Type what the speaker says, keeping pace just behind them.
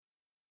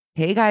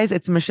Hey guys,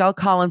 it's Michelle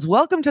Collins.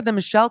 Welcome to the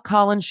Michelle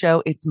Collins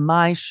Show. It's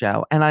my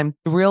show, and I'm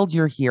thrilled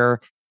you're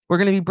here. We're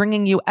going to be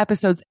bringing you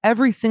episodes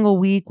every single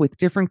week with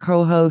different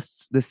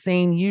co-hosts, the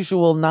same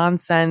usual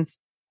nonsense,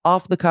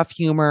 off-the-cuff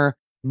humor,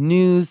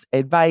 news,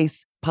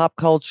 advice, pop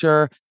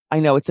culture. I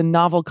know it's a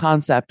novel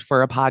concept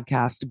for a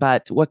podcast,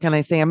 but what can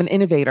I say? I'm an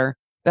innovator.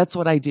 That's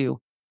what I do.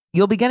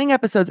 You'll be getting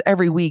episodes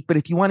every week, but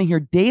if you want to hear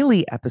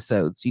daily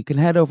episodes, you can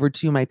head over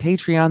to my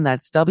Patreon.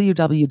 That's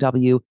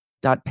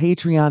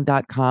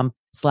www.patreon.com/Michcoll,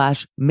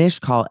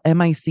 Michcoll.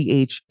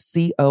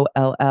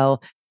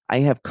 I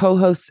have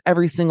co-hosts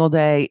every single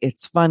day.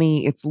 It's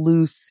funny, it's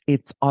loose,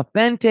 it's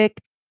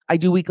authentic. I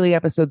do weekly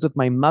episodes with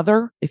my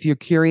mother. If you're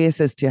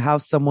curious as to how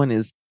someone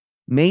is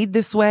made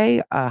this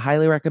way, I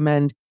highly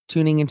recommend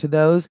tuning into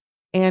those,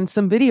 and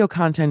some video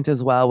content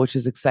as well, which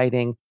is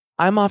exciting.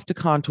 I'm off to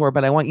Contour,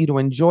 but I want you to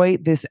enjoy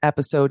this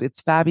episode.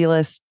 It's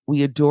fabulous.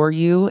 We adore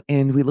you,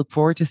 and we look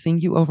forward to seeing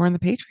you over on the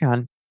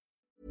Patreon.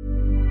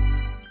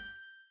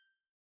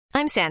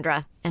 I'm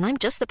Sandra, and I'm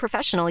just the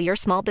professional your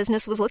small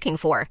business was looking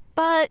for.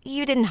 But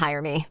you didn't hire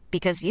me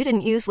because you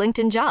didn't use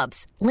LinkedIn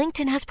Jobs.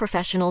 LinkedIn has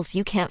professionals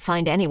you can't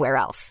find anywhere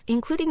else,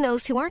 including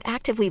those who aren't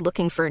actively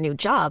looking for a new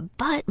job,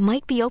 but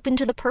might be open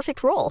to the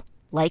perfect role,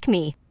 like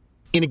me.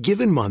 In a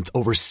given month,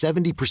 over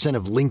 70%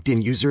 of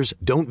LinkedIn users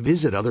don't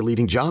visit other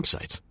leading job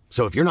sites.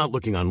 So if you're not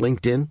looking on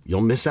LinkedIn,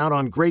 you'll miss out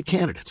on great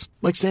candidates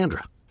like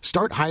Sandra.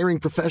 Start hiring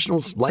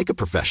professionals like a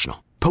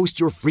professional. Post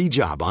your free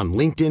job on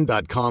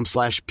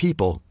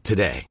linkedin.com/people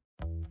today.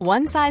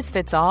 One size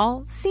fits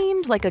all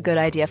seemed like a good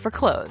idea for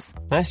clothes.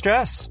 Nice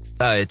dress.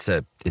 It's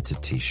a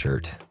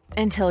t-shirt.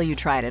 Until you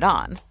tried it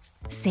on.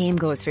 Same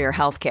goes for your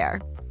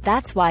healthcare.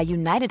 That's why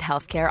United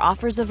Healthcare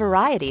offers a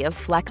variety of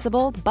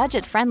flexible,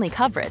 budget-friendly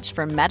coverage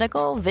for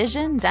medical,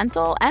 vision,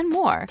 dental, and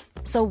more.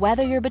 So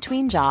whether you're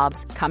between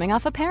jobs, coming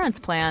off a parent's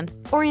plan,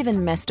 or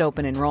even missed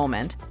open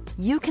enrollment,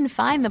 you can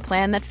find the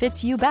plan that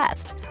fits you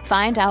best.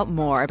 Find out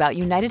more about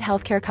United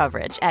Healthcare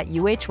coverage at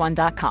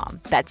uh1.com.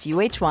 That's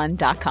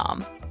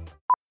uh1.com.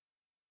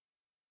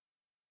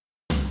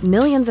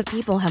 Millions of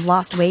people have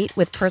lost weight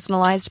with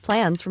personalized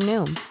plans from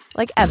Noom.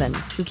 Like Evan,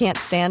 who can't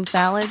stand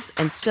salads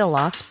and still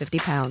lost 50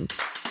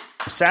 pounds.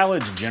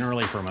 Salads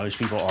generally for most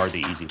people are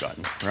the easy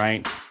button,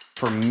 right?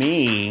 For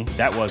me,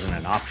 that wasn't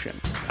an option.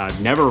 I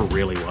never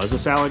really was a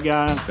salad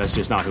guy. That's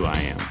just not who I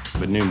am.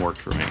 But Noom worked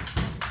for me.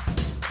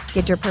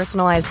 Get your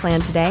personalized plan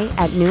today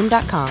at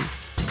Noom.com.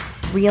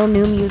 Real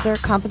Noom user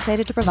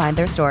compensated to provide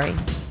their story.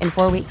 In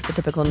 4 weeks, the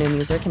typical Noom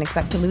user can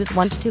expect to lose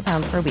 1 to 2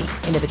 pounds per week.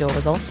 Individual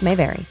results may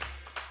vary.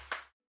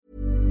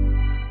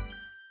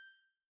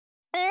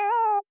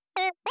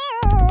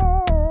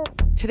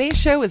 Today's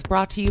show is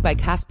brought to you by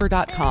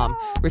Casper.com.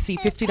 Receive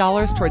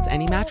 $50 towards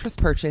any mattress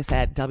purchase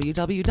at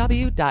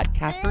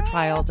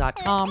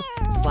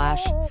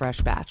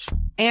www.caspertrial.com/freshbatch.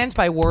 And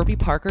by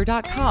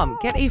WarbyParker.com.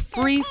 Get a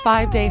free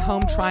 5-day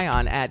home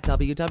try-on at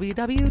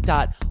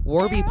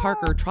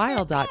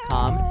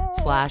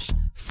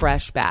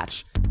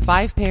www.warbyparkertrial.com/freshbatch.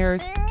 5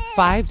 pairs,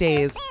 5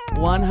 days,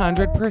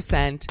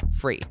 100%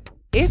 free.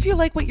 If you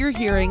like what you're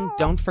hearing,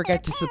 don't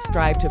forget to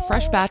subscribe to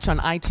Fresh Batch on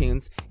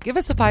iTunes, give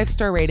us a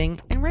 5-star rating,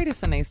 and write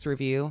us a nice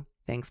review.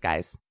 Thanks,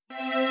 guys.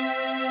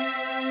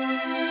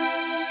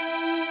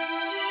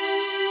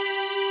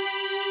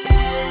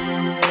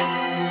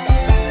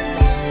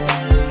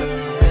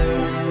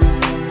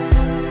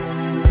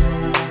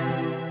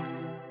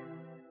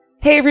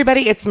 Hey,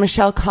 everybody, it's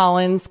Michelle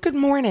Collins. Good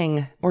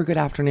morning, or good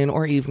afternoon,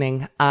 or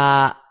evening.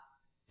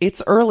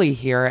 It's early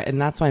here,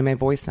 and that's why my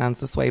voice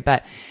sounds this way.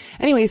 But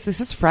anyways, this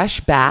is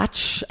Fresh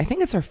Batch. I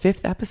think it's our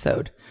 5th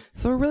episode.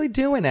 So we're really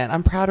doing it.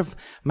 I'm proud of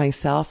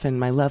myself and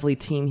my lovely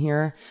team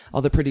here.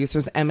 All the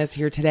producers. Emma's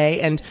here today.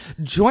 And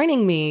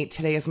joining me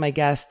today as my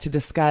guest to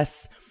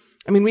discuss,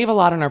 we have a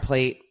lot on our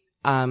plate.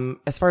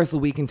 As far as the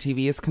week in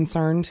TV is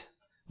concerned,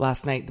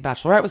 last night, The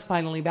Bachelorette was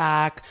finally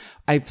back.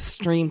 I've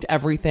streamed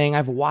everything.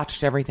 I've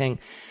watched everything.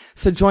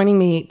 So joining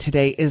me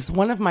today is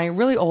one of my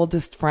really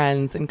oldest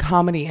friends in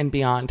comedy and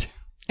beyond.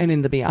 And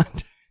in the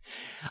beyond.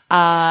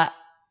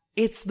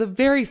 It's the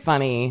very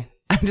funny,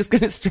 I'm just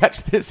going to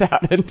stretch this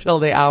out until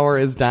the hour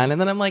is done.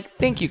 And then I'm like,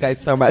 thank you guys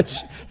so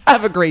much.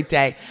 Have a great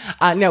day.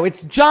 No,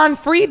 it's John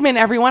Friedman,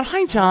 everyone.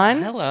 Hi,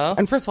 John. Hello.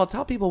 And first of all,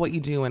 tell people what you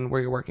do and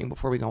where you're working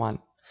before we go on.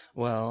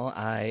 Well,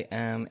 I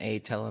am a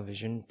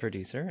television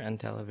producer and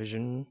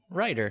television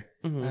writer.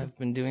 Mm-hmm. I've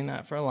been doing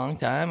that for a long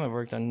time. I've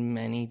worked on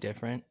many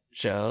different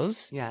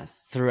shows.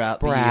 Yes. Throughout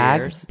the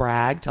years.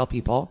 Brag, tell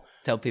people.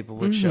 Tell people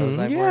what shows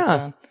I've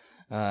worked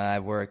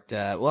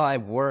on.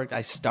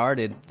 I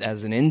started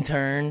as an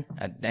intern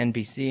at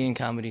NBC and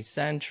Comedy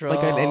Central.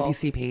 Like an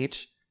NBC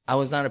page? I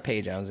was not a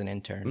page, I was an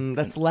intern.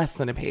 That's less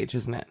than a page,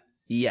 isn't it?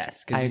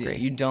 Yes, because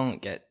you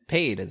don't get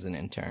paid as an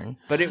intern.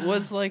 But it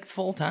was like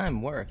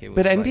full-time work.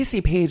 But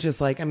NBC Page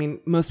is like,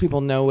 most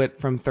people know it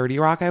from 30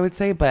 Rock, I would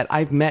say, but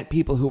I've met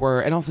people who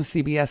were, and also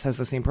CBS has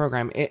the same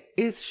program. It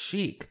is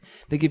chic.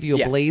 They give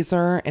you a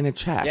blazer and a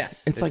check.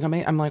 Yes. It's like,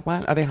 I'm like,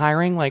 what? Are they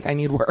hiring? Like, I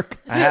need work.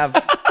 I have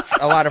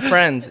a lot of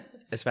friends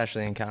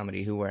especially in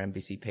comedy, who were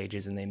NBC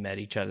pages and they met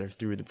each other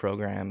through the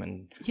program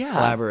and Yeah.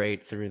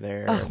 collaborate through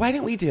their... Ugh, why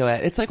didn't we do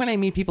it? It's like when I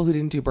meet people who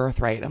didn't do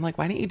Birthright. I'm like,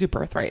 why didn't you do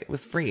Birthright? It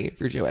was free if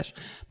you're Jewish.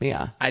 But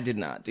yeah. I did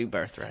not do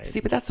Birthright. See,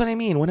 but that's what I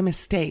mean. What a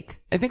mistake.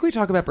 I think we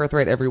talk about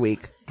Birthright every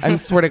week. I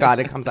swear to God,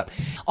 it comes up.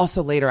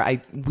 Also later,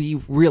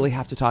 we really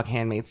have to talk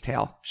Handmaid's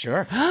Tale.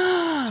 Sure.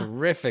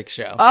 Terrific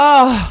show.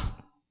 Oh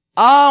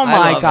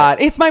my love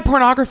God. It's my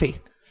pornography.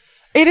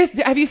 It is.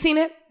 Have you seen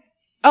it?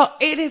 Oh,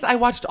 it is. I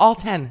watched all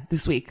 10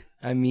 this week.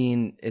 I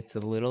mean, it's a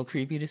little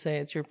creepy to say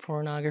it's your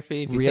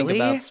pornography. If you Really?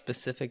 think about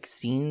specific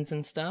scenes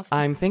and stuff.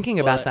 I'm thinking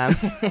about them.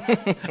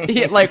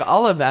 Yeah, like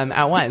all of them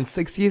at once.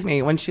 Excuse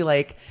me. When she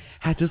like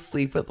had to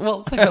sleep with,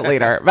 well, say it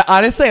later. But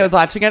honestly, I was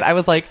watching it. I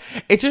was like,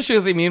 it just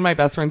shows me and my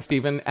best friend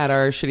Steven at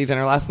our shitty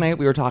dinner last night.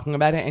 We were talking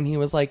about it and he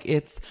was like,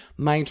 it's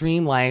my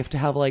dream life to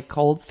have like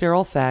cold,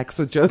 sterile sex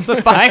with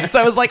Joseph Fiennes.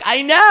 I was like,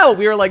 I know.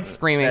 We were like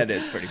screaming. That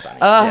is pretty funny.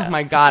 Oh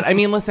my God. I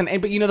mean, listen,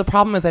 but you know, the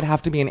problem is I'd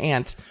have to be an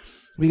aunt.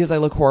 Because I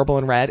look horrible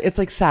in red. It's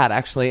like sad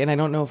actually. And I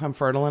don't know if I'm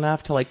fertile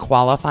enough to like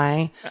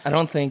qualify. I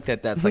don't think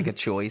that's like a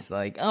choice.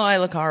 Like, oh, I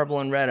look horrible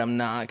in red. I'm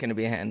not going to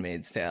be a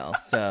Handmaid's Tale.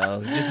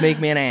 So just make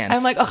me an aunt.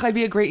 I'm like, oh, I'd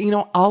be a great,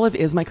 olive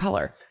is my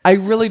color. I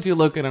really do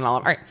look good in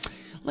olive. All right.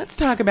 Let's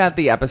talk about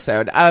the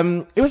episode.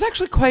 It was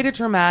actually quite a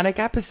dramatic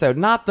episode.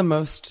 Not the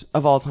most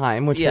of all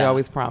time, which they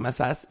always promise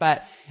us,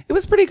 but it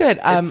was pretty good.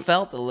 It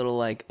felt a little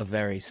like a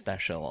very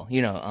special,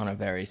 on a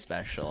very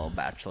special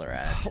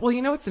Bachelorette.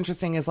 Well, what's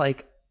interesting is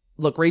like,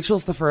 look,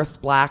 Rachel's the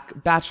first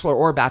black bachelor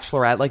or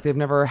bachelorette. Like they've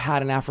never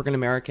had an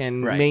African-American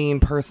main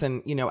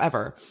person,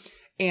 ever.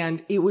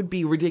 And it would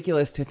be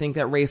ridiculous to think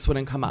that race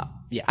wouldn't come up.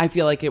 Yeah. I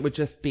feel like it would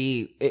just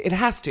be, it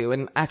has to.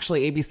 And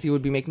actually ABC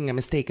would be making a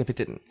mistake if it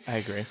didn't. I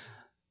agree.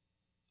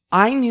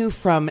 I knew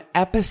from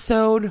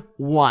episode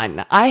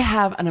 1, I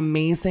have an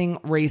amazing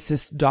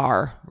racist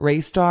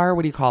race dar.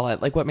 What do you call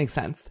it? Like what makes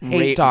sense?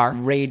 Hate dar.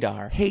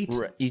 Radar. Hate.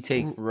 You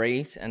take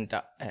race and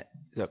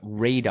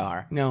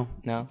radar. No,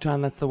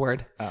 John, that's the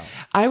word. Oh.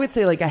 I would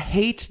say like a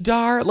hate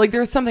dar. Like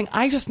there's something,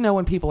 I just know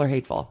when people are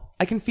hateful.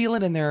 I can feel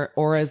it in their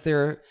auras,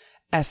 their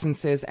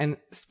essences, and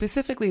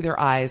specifically their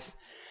eyes.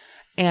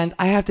 And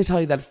I have to tell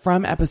you that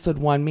from episode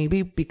 1,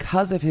 maybe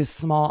because of his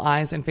small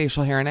eyes and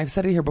facial hair, and I've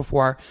said it here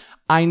before,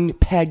 I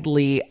pegged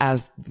Lee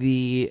as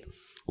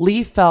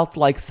Lee felt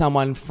like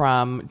someone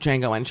from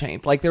Django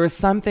Unchained. Like there was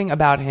something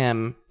about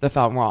him that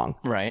felt wrong.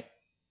 Right.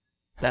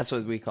 That's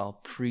what we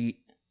call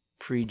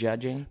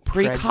prejudging.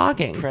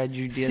 Precogging.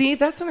 Prejudice. See,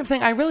 that's what I'm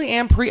saying. I really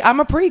am I'm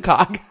a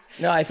precog.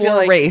 No, I for feel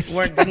like, race.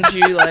 Didn't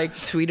you like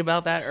tweet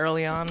about that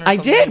early on? Or I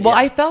something? did. Well,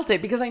 Yeah. I felt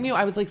it because I knew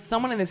I was like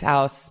someone in this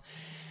house.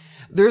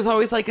 There's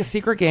always like a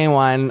secret gay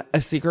one,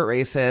 a secret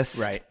racist,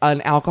 right,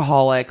 an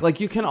alcoholic. Like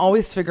you can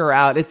always figure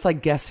out. It's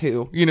like guess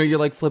who? You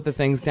like flip the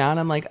things down.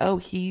 I'm like, oh,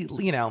 he,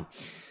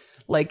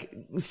 like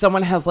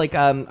someone has like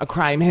a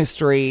crime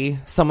history.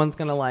 Someone's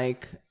gonna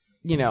like,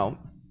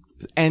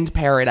 end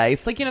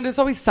paradise. Like there's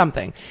always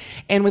something.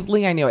 And with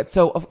Lee, I knew it.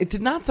 So it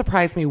did not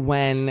surprise me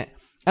and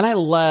I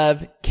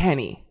love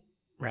Kenny.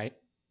 Right,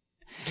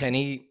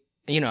 Kenny.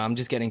 I'm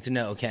just getting to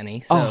know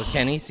Kenny. So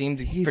Kenny seemed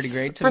pretty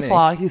great to me. First of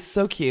all, he's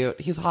so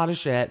cute. He's hot as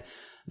shit.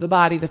 The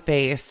body, the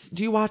face.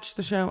 Do you watch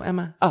the show,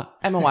 Emma? Oh,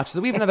 Emma watches it.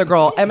 We have another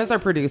girl. Emma's our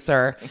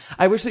producer.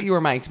 I wish that you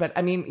were mic'd, but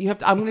I mean,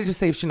 I'm going to just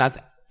say if she nuts.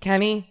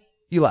 Kenny,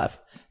 you love.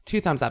 2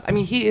 thumbs up. I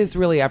mean, he is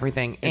really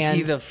everything. Is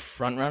he the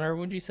front runner,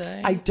 would you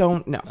say? I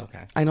don't know.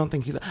 Okay. I don't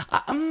think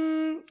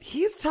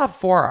he's top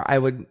 4, I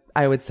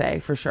would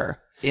say, for sure.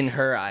 In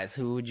her eyes,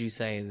 who would you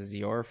say is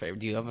your favorite?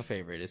 Do you have a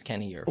favorite? Is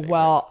Kenny your favorite?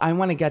 Well, I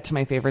want to get to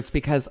my favorites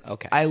because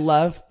I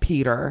love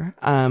Peter.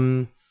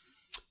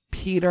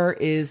 Peter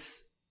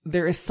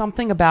there is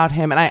something about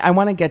him, and I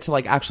want to get to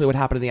like actually what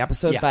happened in the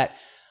episode, but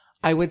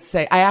I would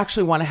say I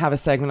actually want to have a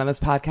segment on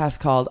this podcast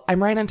called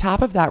I'm Right on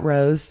Top of That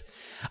Rose,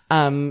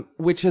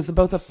 which is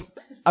both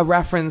a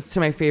reference to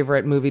my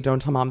favorite movie,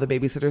 Don't Tell Mom the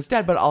Babysitter's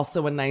Dead, but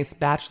also a nice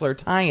Bachelor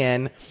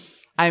tie-in.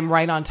 I'm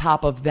right on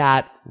top of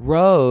that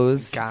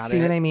rose.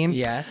 See what I mean?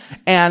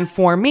 Yes. And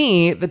for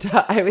me,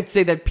 I would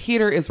say that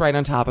Peter is right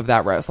on top of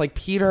that rose. Like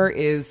Peter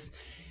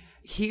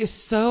he is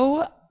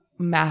so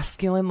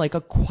masculine, like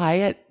a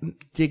quiet,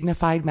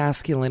 dignified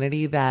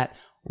masculinity that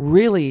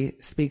really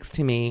speaks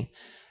to me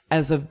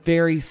as a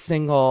very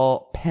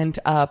single, pent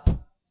up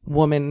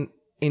woman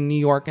in New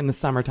York in the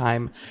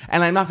summertime.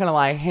 And I'm not going to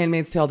lie,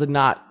 Handmaid's Tale did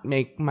not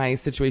make my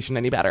situation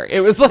any better. It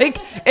was like,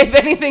 if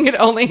anything,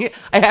 I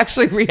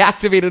actually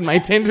reactivated my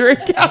Tinder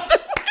account.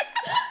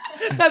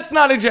 That's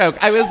not a joke.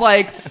 I was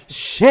like,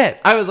 shit.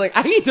 I was like,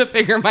 I need to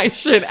figure my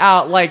shit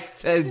out like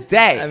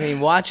today. I mean,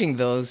 watching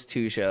those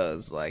 2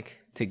 shows like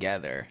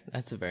together,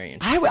 that's a very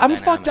interesting I'm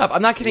dynamic. fucked up.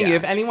 I'm not kidding you.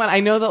 If anyone, I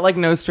know that like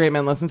no straight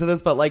men listen to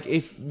this, but like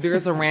if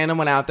there's a random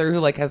one out there who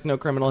like has no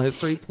criminal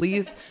history,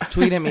 please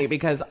tweet at me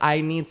because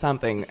I need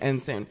something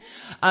and soon.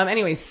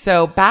 Anyway,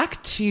 so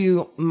back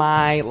to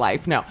my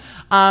life. No.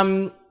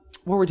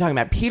 what were we talking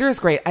about? Peter's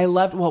great. I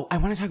want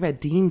to talk about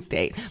Dean's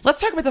date.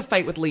 Let's talk about the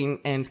fight with Lee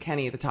and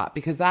Kenny at the top,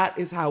 because that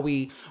is how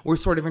we were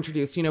sort of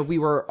introduced. You know, we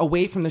were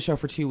away from the show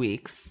for 2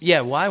 weeks.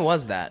 Yeah, why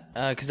was that?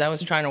 Because I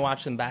was trying to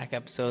watch some back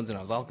episodes and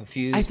I was all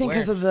confused. I think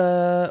because of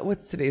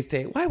what's today's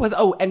date?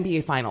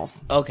 NBA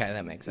Finals. Okay,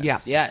 that makes sense. Yeah.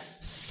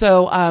 Yes.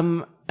 So,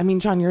 I mean,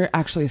 John, you're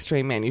actually a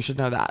straight man. You should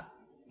know that.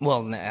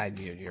 Well,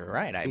 you're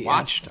right. I Yes.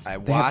 watched. They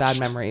have bad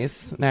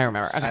memories. Now I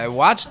remember. Okay. I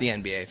watched the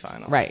NBA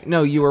Finals. Right.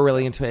 No, you were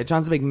really into it.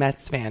 John's a big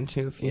Mets fan,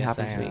 too, if you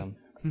happen to be.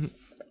 Am.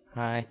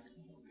 Hi.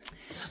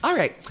 All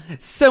right.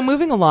 So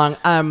moving along,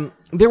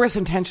 there was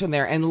some tension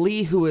there, and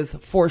Lee, who was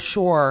for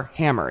sure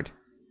hammered.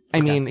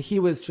 I mean, he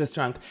was just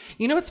drunk.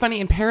 You know what's funny?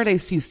 In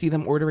Paradise, you see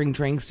them ordering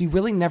drinks. You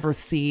really never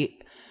see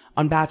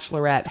on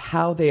Bachelorette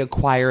how they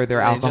acquire their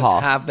alcohol. They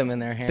just have them in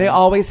their hands. They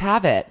always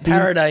have it.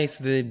 Paradise,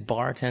 the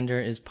bartender,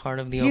 is part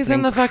of the He's opening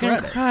in the fucking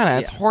credits.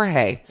 credits. Yeah.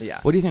 Jorge. Yeah.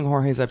 What do you think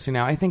Jorge's up to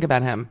now? I think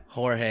about him.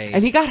 Jorge.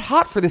 And he got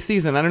hot for the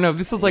season. I don't know.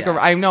 This is like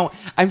I know.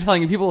 I'm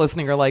telling you, people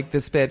listening are like,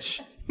 this bitch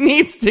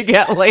needs to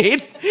get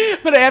laid.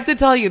 But I have to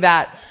tell you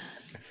that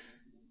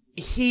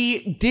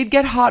he did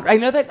get hot. I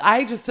know that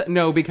I just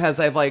know because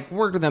I've like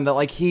worked with him that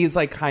like he's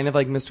like kind of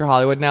like Mr.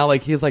 Hollywood now.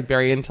 Like he's like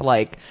very into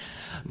like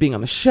being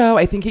on the show.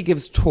 I think he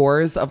gives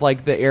tours of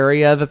like the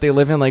area that they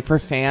live in, like for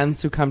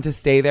fans who come to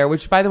stay there,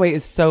 which by the way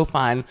is so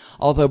fun.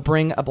 Although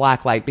bring a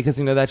black light, because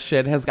you know that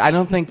shit has, I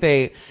don't think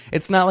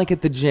it's not like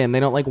at the gym. They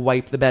don't like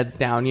wipe the beds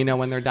down, you know,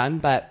 when they're done.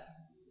 But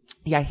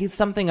yeah, he's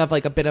something of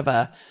like a bit of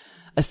a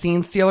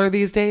scene stealer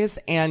these days.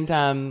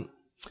 And,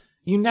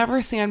 you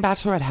never see on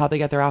Bachelorette how they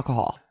get their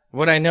alcohol.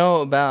 What I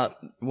know about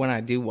when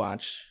I do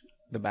watch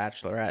The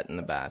Bachelorette and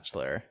The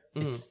Bachelor,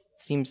 it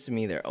seems to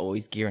me they're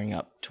always gearing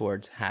up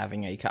towards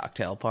having a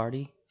cocktail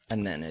party.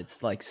 And then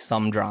it's like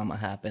some drama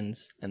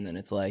happens. And then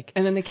it's like...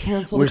 And then they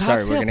cancel we're the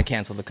cocktail. sorry, we're going to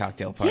cancel the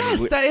cocktail party.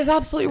 Yes, that is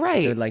absolutely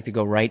right. They would like to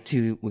go right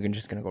to... We're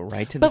just going to go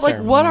right to the But like,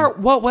 ceremony.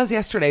 what was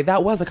yesterday?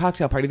 That was a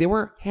cocktail party. They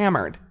were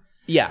hammered.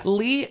 Yeah.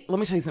 Lee, let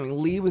me tell you something.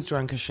 Lee was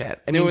drunk as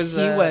shit. I There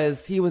mean,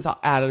 was, he was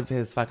out of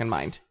his fucking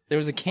mind. There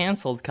was a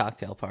canceled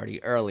cocktail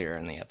party earlier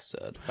in the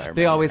episode. If I remember.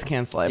 They always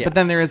cancel it. Yeah. But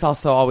then there is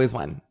also always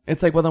one.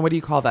 It's like, well, then what do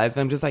you call that?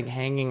 Them just like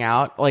hanging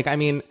out? Like, I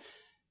mean,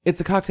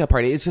 it's a cocktail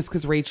party. It's just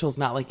because Rachel's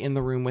not like in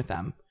the room with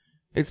them.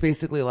 It's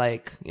basically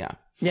like, yeah.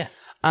 Yeah.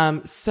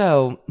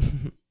 So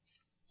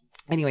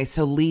anyway,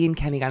 so Lee and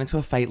Kenny got into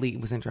a fight. Lee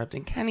was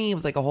interrupting Kenny. It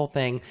was like a whole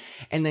thing.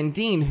 And then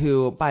Dean,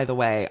 who, by the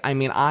way, I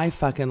mean, I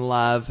fucking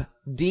love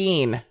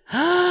Dean.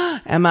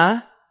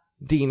 Emma,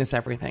 Dean is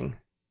everything.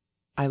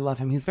 I love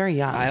him. He's very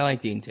young. I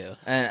like Dean too.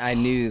 And I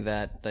knew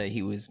that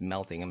he was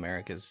melting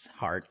America's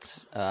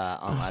hearts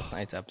on last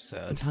night's I'm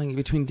episode. telling you,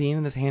 between Dean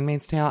and this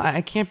Handmaid's Tale,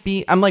 I can't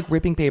be, I'm like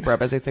ripping paper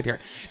up as I sit here.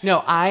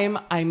 No,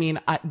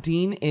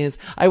 Dean is,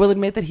 I will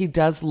admit that he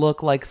does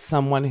look like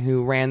someone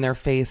who ran their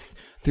face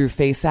through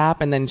Face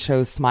App and then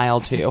chose Smile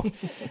too.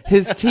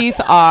 His teeth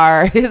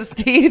are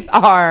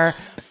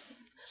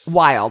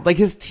wild. Like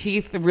his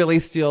teeth really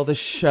steal the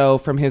show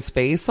from his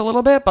face a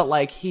little bit, but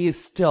like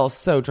he's still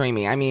so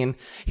dreamy. I mean,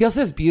 he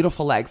also has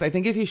beautiful legs. I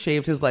think if he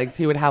shaved his legs,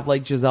 he would have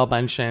like Giselle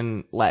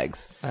Bundchen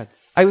legs.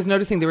 I was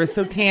noticing they were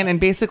so tan and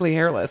basically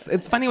hairless.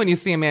 It's funny when you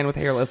see a man with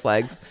hairless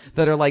legs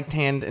that are like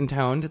tanned and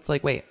toned. It's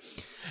like, wait.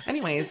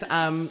 Anyways,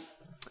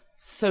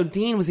 so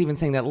Dean was even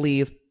saying that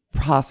Lee is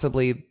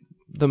possibly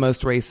the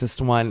most racist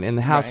one in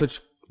the house, Right.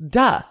 which,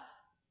 duh.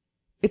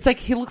 It's like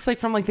he looks like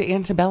from like the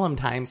antebellum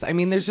times. I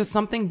mean, there's just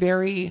something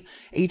very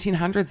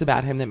 1800s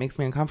about him that makes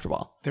me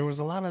uncomfortable. There was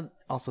a lot of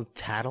also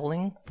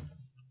tattling.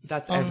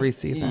 That's every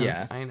season.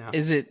 Yeah. I know.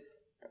 Is it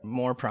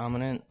more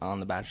prominent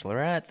on The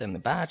Bachelorette than The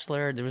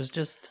Bachelor? There was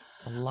just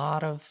a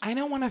lot of... I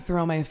don't want to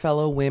throw my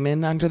fellow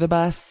women under the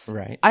bus.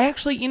 Right. I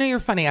actually, you know, you're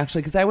funny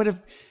actually, because I would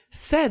have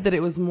said that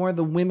it was more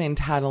the women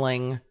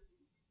tattling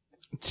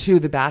to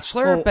The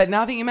Bachelor, Well, but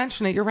now that you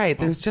mention it, you're right.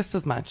 There's just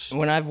as much.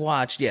 When I've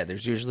watched,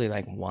 there's usually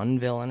like one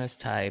villainous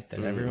type that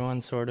everyone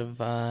sort of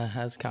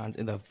has...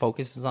 the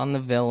focus is on the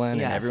villain,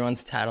 Yes. and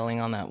everyone's tattling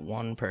on that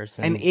one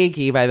person. And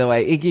Iggy, by the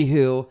way, Iggy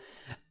who,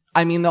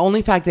 I mean, the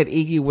only fact that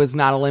Iggy was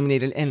not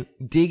eliminated and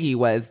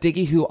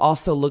Diggy who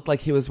also looked like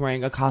he was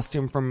wearing a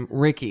costume from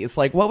Ricky's.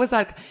 Like, what was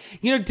that?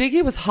 You know,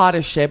 Diggy was hot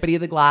as shit, but he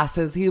had the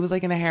glasses. He was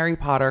like in a Harry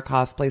Potter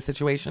cosplay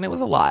situation. It was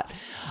a lot.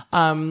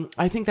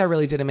 I think that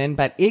really did him in,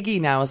 but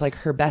Iggy now is like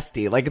her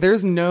bestie. Like,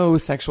 there's no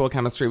sexual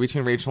chemistry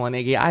between Rachel and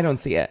Iggy. I don't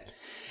see it.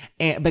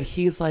 But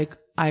he's like,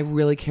 I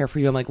really care for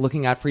you. I'm like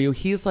looking out for you.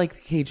 He's like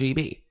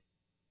KGB.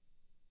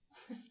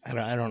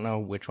 I don't know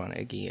which one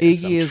Iggy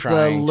is. Iggy is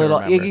the little,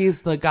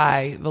 Iggy's the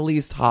guy, the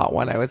least hot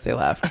one, I would say,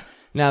 left.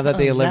 Now that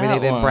they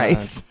eliminated that one.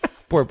 Bryce.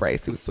 Poor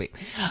Bryce, he was sweet.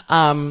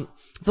 The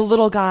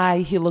little guy,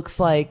 he looks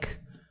like,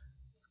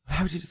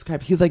 how would you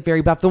describe? He's like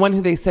very buff. The one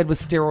who they said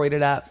was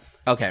steroided up.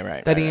 Okay,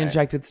 right. That right, he right.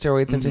 injected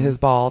steroids into his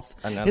balls.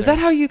 Another- Is that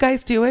how you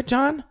guys do it,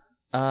 John?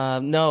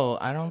 No,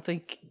 I don't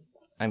think...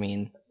 I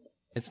mean,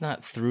 it's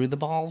not through the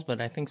balls, but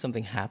I think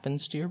something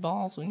happens to your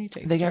balls when you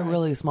take They get steroids.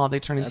 really small. They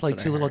turn into That's like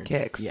what I two little heard.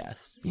 kicks.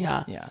 Yes.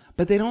 Yeah. Yeah.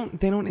 But they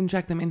don't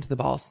inject them into the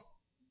balls.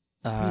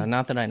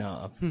 Not that I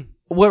know of.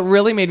 What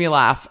really made me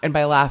laugh, and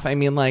by laugh, I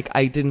mean like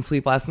I didn't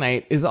sleep last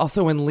night, is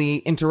also when Lee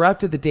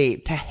interrupted the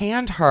date to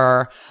hand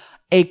her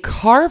a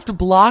carved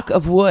block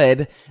of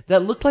wood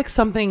that looked like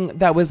something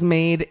that was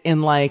made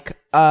in like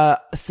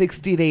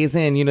 60 Days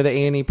In, you know, the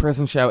A&E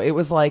prison show. It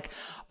was like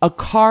a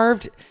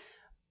carved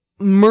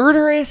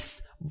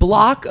murderous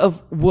block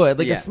of wood,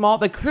 like a small,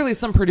 like clearly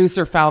some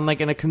producer found like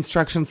in a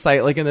construction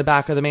site, like in the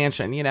back of the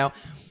mansion, you know,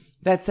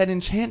 that said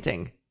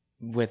enchanting.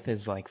 With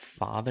his like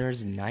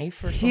father's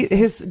knife or something?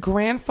 His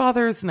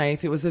grandfather's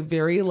knife. It was a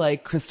very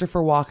like Christopher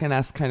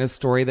Walken-esque kind of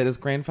story that his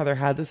grandfather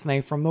had this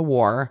knife from the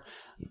war.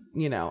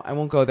 You know, I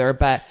won't go there,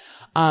 but,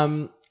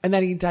 and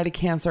then he died of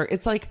cancer.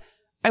 It's like,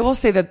 I will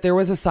say that there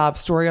was a sob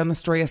story on the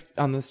story,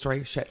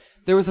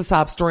 There was a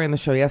sob story on the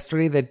show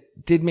yesterday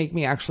that did make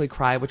me actually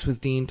cry, which was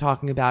Dean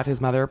talking about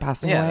his mother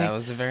passing away. Yeah, that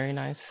was a very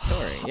nice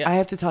story. Yeah. I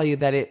have to tell you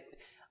that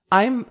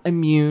I'm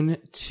immune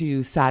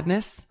to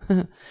sadness.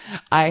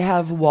 I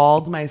have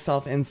walled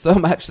myself in so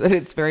much that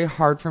it's very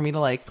hard for me to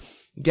like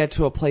get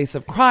to a place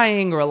of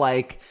crying or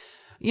like,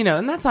 you know,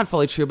 and that's not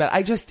fully true, but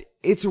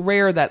it's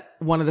rare that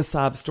one of the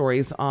sob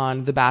stories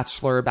on The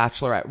Bachelor or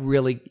Bachelorette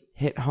really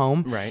hit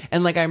home. Right.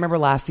 And like, I remember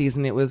last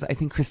season, it was, I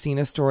think,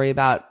 Christina's story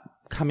about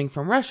coming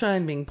from Russia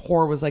and being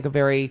poor was like a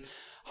very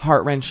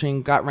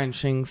heart-wrenching,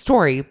 gut-wrenching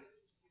story.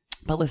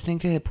 But listening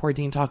to poor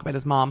Dean talk about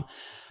his mom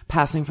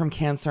passing from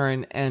cancer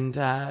and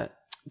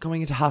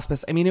going into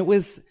hospice, I mean, it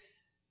was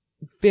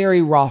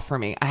very raw for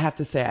me. I have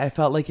to say, I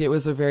felt like it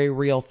was a very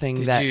real thing.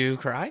 Did you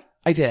cry?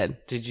 I did.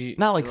 Did you?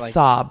 Not like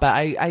sob,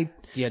 but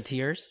You had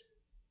tears?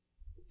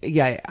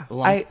 Yeah.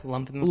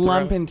 Lump in the throat?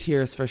 Lump in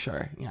tears for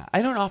sure. Yeah.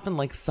 I don't often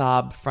like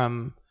sob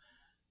from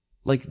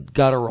like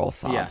guttural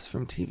sobs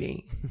from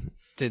TV.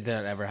 Did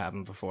that ever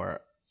happen before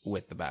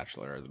with The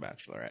Bachelor or The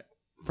Bachelorette?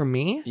 For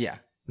me? Yeah.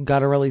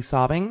 Gutturally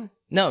sobbing?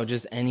 No,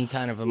 just any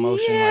kind of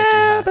emotion like you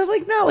Yeah, had. but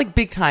like not like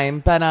big time.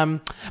 But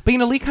you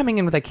know, Lee coming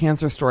in with that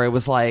cancer story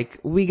was like,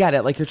 we get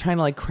it. Like you're trying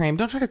to like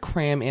don't try to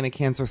cram in a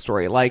cancer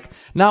story. Like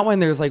not when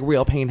there's like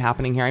real pain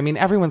happening here. I mean,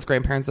 everyone's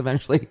grandparents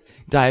eventually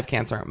die of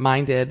cancer.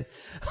 Mine did.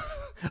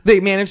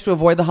 They managed to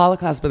avoid the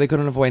Holocaust, but they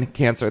couldn't avoid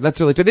cancer. That's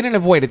really true. They didn't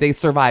avoid it. They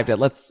survived it.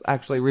 Let's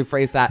actually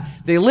rephrase that.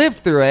 They lived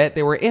through it.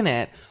 They were in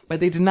it, but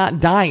they did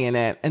not die in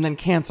it. And then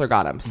cancer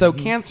got them. So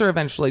cancer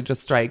eventually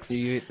just strikes.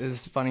 This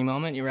is a funny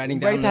moment. You're writing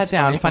down Write that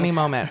down. Funny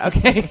moment.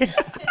 Okay.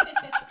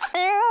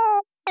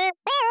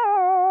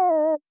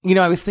 You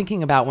know, I was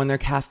thinking about when they're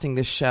casting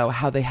this show,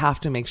 how they have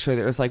to make sure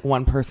there's like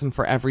one person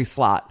for every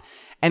slot.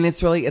 And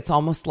it's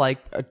almost like,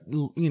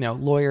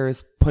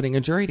 lawyers putting a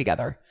jury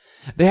together.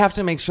 They have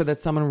to make sure that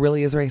someone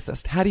really is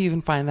racist. How do you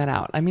even find that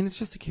out? I mean, it's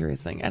just a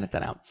curious thing. Edit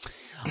that out.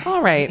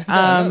 All right.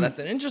 No, that's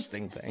an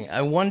interesting thing.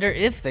 I wonder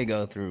if they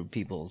go through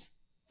people's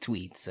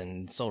tweets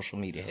and social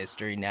media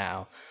history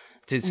now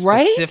to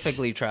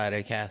specifically try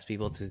to cast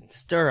people to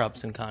stir up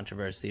some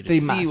controversy to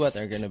see what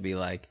they're going to be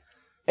like.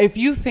 If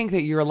you think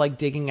that you're like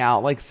digging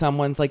out like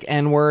someone's like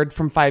N-word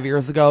from 5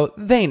 years ago,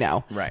 they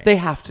know. Right. They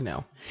have to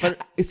know.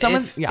 But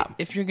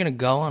if you're going to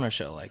go on a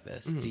show like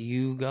this, do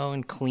you go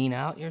and clean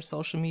out your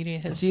social media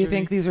history? Do you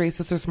think these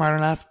racists are smart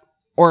enough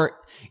or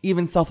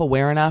even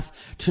self-aware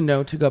enough to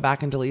know to go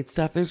back and delete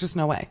stuff? There's just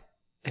no way.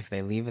 If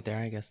they leave it there,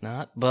 I guess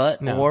not.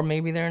 But, or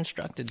maybe they're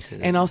instructed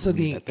to. And also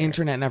the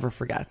internet never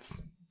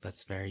forgets.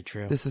 That's very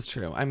true. This is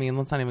true. I mean,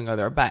 let's not even go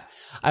there. But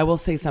I will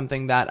say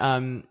something that,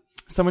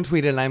 someone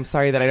tweeted, and I'm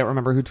sorry that I don't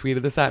remember who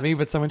tweeted this at me,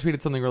 but someone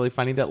tweeted something really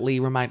funny that Lee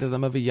reminded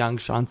them of a young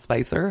Sean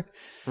Spicer.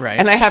 Right.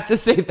 And I have to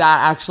say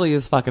that actually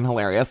is fucking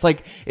hilarious.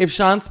 Like, if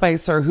Sean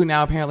Spicer, who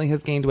now apparently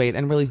has gained weight,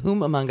 and really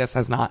whom among us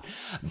has not,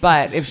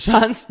 but if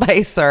Sean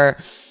Spicer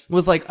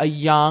was like a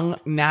young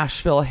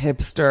Nashville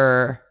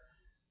hipster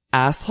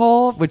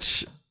asshole,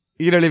 which,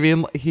 you know what I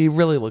mean? He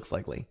really looks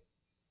like Lee.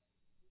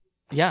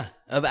 Yeah.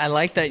 I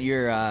like that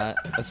you're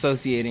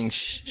associating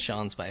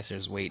Sean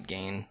Spicer's weight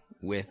gain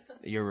with,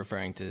 you're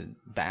referring to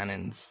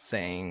Bannon's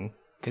saying,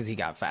 because he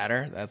got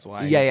fatter, that's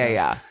why.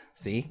 Yeah.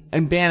 See?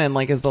 And Bannon,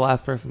 like, is the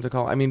last person to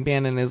call. I mean,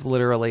 Bannon is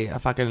literally a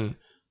fucking,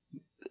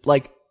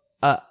 like,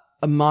 a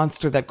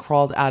monster that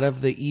crawled out of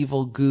the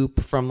evil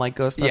goop from, like,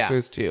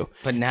 Ghostbusters 2.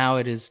 But now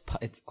it's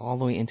all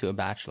the way into a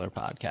Bachelor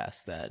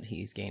podcast that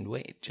he's gained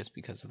weight just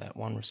because of that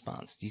one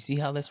response. Do you see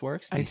how this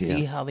works? Do you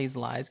see how these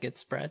lies get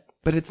spread?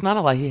 But it's not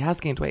a lie. He has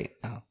gained weight.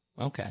 Oh.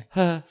 Okay.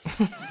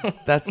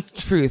 That's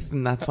truth,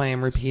 and that's why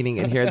I'm repeating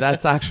it here.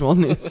 That's actual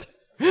news.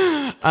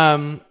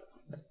 I'm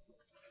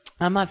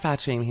not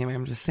fat shaming him.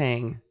 I'm just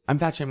saying I'm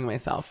fat shaming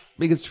myself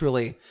because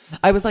truly,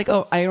 I was like,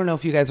 oh, I don't know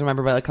if you guys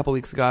remember, but a couple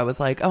weeks ago, I was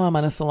like, oh, I'm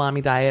on a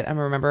salami diet. I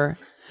remember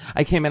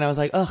I came in, I was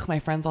like, ugh, my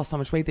friends lost so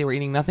much weight. They were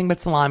eating nothing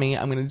but salami.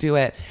 I'm going to do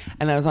it.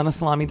 And I was on a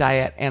salami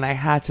diet, and I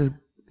had to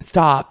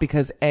stop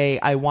because A,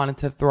 I wanted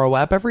to throw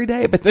up every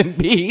day, but then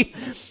B,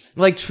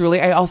 like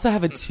truly, I also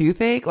have a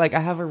toothache. Like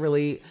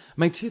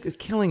my tooth is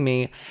killing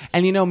me.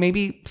 And you know,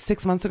 maybe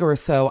 6 months ago or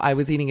so, I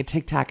was eating a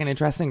Tic Tac in a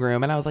dressing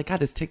room, and I was like, God,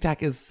 this Tic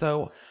Tac is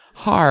so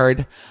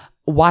hard.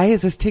 why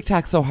is this Tic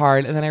Tac so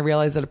hard? And then I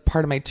realized that a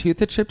part of my tooth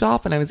had chipped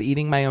off and I was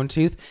eating my own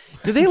tooth.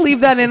 Did they leave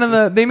that in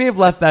on they may have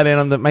left that in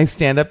on my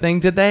stand-up thing.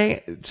 Did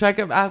they check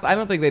it? I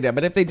don't think they did,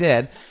 but if they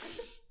did,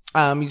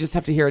 you just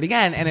have to hear it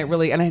again. And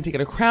I had to get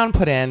a crown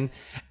put in,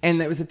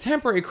 and it was a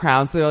temporary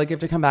crown. So they're like, you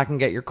have to come back and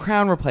get your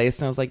crown replaced.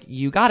 And I was like,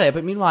 you got it.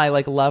 But meanwhile, I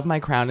like love my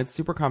crown. It's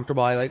super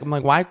comfortable. I'm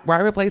like, why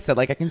replace it?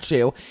 Like I can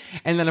chew.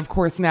 And then of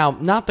course now,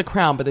 not the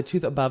crown, but the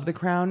tooth above the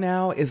crown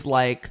now is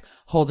like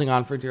holding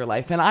on for dear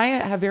life. And I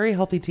have very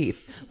healthy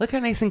teeth. Look how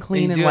nice and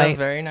clean and white. You have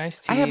very nice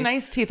teeth. I have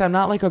nice teeth. I'm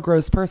not like a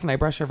gross person. I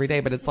brush every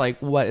day, but it's like,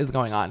 what is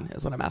going on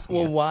is what I'm asking.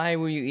 Well, you. why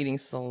were you eating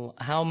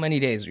how many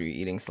days were you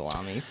eating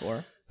salami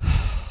for?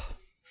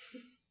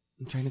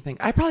 I'm trying to think.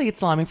 I probably ate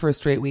salami for a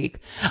straight week.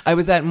 I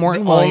was at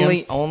Morton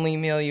Williams. Only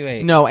meal you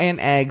ate. No, and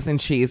eggs and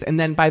cheese. And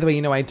then, by the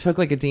way, I took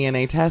like a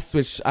DNA test,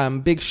 which,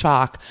 big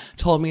shock,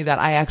 told me that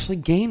I actually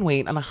gained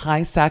weight on a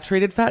high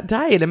saturated fat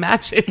diet.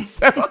 Imagine.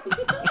 So,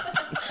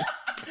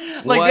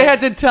 like they had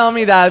to tell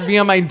me that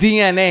via my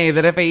DNA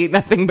that if I eat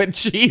nothing but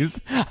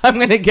cheese, I'm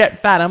going to get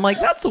fat. I'm like,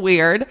 that's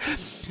weird.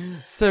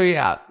 So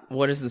yeah.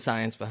 What is the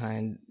science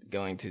behind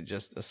going to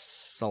just a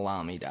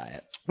salami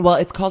diet? Well,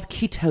 it's called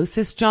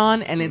ketosis,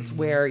 John, and it's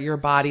where your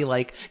body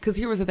because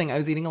here was the thing. I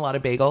was eating a lot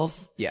of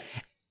bagels. Yeah.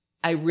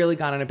 I really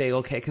got on a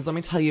bagel kick because let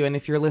me tell you, and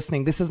if you're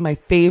listening, this is my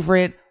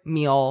favorite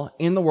meal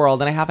in the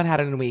world, and I haven't had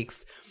it in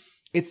weeks.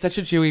 It's such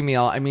a Jewy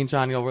meal. I mean,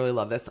 John, you'll really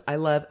love this. I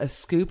love a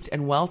scooped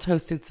and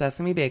well-toasted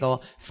sesame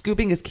bagel.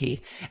 Scooping is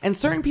key. And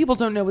certain people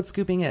don't know what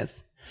scooping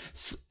is.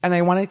 And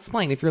I want to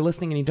explain, if you're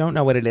listening and you don't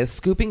know what it is,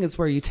 scooping is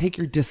where you take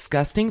your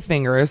disgusting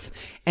fingers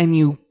and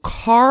you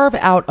carve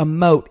out a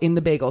moat in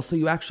the bagel. So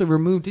you actually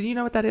remove, did you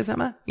know what that is,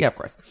 Emma? Yeah, of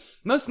course.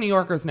 Most New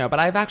Yorkers know, but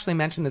I've actually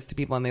mentioned this to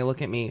people and they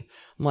look at me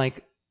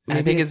like,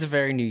 I think it's a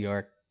very New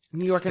York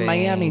and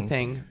Miami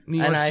thing. New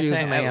York and Jews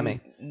in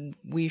Miami.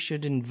 We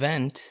should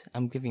invent,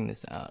 I'm giving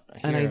this out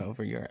here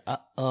over your,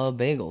 a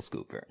bagel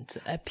scooper.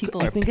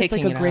 People are picking it I think it's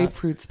like a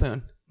grapefruit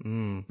spoon.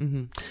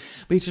 Mm-hmm.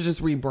 We should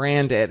just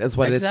rebrand it is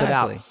what it's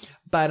about.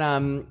 But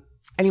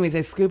anyways,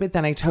 I scoop it,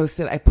 then I toast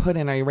it, I put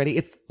in, are you ready?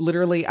 It's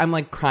literally, I'm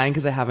like crying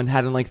because I haven't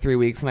had it in like 3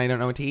 weeks and I don't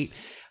know what to eat.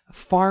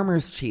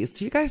 Farmer's cheese.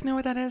 Do you guys know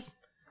what that is?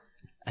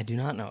 I do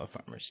not know what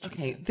farmer's cheese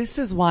Okay, is. this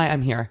is why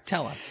I'm here.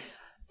 Tell us.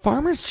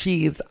 Farmer's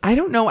cheese, I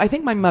don't know. I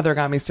think my mother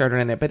got me started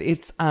in it, but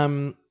it's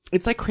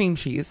like cream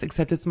cheese,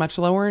 except it's much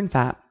lower in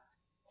fat.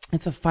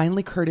 It's a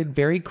finely curded,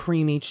 very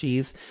creamy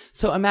cheese.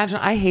 So imagine,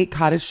 I hate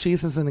cottage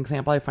cheese as an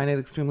example. I find it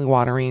extremely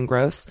watery and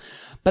gross.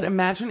 But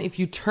imagine if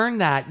you turn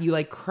that, you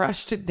like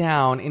crushed it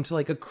down into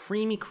like a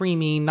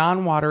creamy,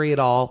 non-watery at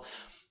all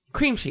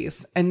cream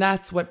cheese. And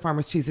that's what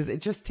Farmer's cheese is.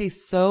 It just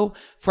tastes so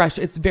fresh.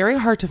 It's very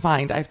hard to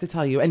find, I have to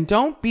tell you. And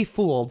don't be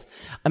fooled,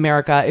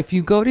 America. If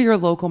you go to your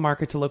local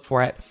market to look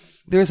for it,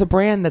 there's a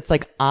brand that's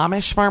like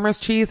Amish Farmer's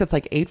cheese. It's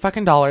like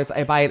 $8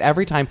 I buy it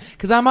every time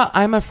because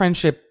I'm a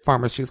Friendship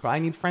Farmer's cheese girl. I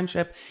need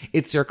Friendship.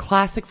 It's your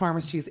classic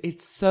Farmer's cheese.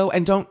 It's so,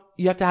 and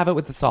you have to have it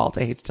with the salt.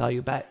 I hate to tell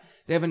you, but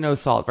they have a no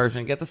salt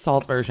version. Get the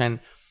salt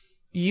version.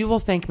 You will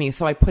thank me.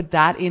 So I put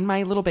that in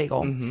my little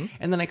bagel and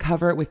then I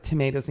cover it with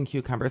tomatoes and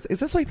cucumbers. Is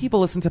this why people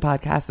listen to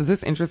podcasts? Is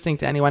this interesting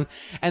to anyone?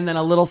 And then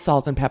a little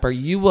salt and pepper.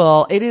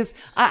 It is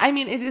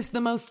the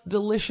most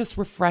delicious,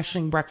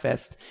 refreshing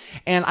breakfast.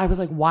 And I was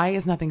like, why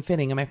is nothing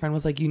fitting? And my friend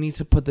was like, you need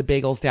to put the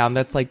bagels down.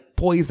 That's like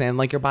poison.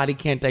 Like your body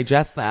can't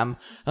digest them.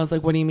 I was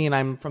like, what do you mean?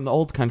 I'm from the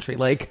old country.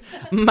 Like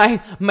my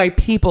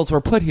peoples were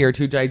put here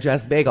to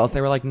digest bagels. They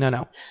were like,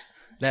 no.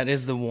 That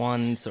is the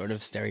one sort of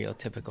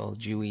stereotypical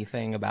Jewy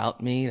thing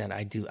about me that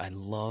I do. I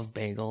love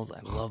bagels. I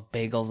love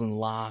bagels and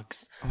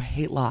lox. Oh, I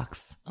hate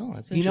lox. Oh,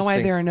 that's interesting. You know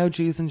why there are no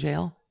Jews in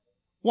jail?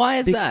 Why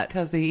is that?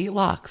 Because they eat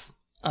lox.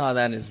 Oh,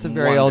 that is it's a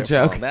very old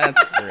joke.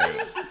 That's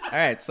great. All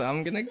right, so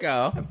I'm going to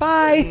go.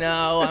 Bye.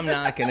 No, I'm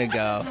not going to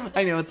go.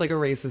 I know it's like a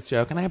racist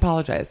joke, and I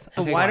apologize.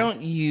 Okay, why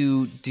don't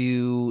you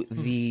do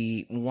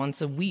the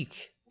once a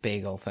week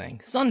bagel thing?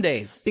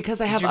 Sundays.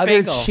 Because I have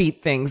other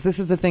cheat things. This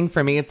is the thing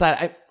for me. It's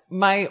that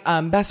my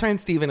best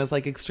friend Steven is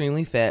like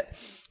extremely fit.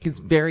 He's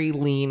very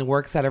lean,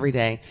 works out every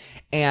day,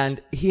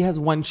 and he has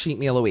one cheat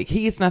meal a week.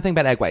 He eats nothing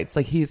but egg whites.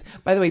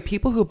 By the way,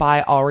 people who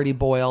buy already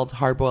boiled,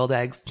 hard-boiled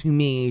eggs, to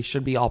me,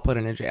 should be all put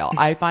in a jail.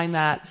 I find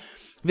that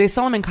they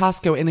sell them in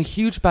Costco in a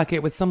huge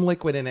bucket with some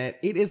liquid in it.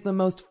 It is the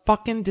most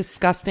fucking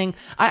disgusting.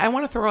 I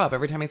want to throw up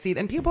every time I see it,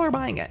 and people are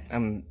buying it.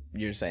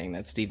 You're saying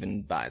that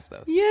Steven buys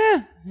those?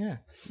 Yeah.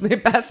 It's my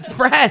best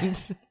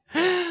friend.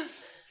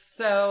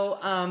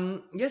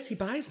 So, yes, he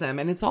buys them,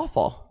 and it's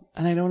awful.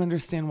 And I don't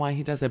understand why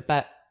he does it,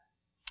 but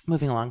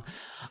moving along.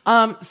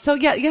 So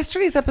yeah,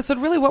 yesterday's episode,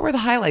 really, what were the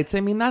highlights?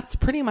 I mean, that's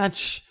pretty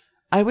much,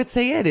 I would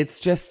say it. It's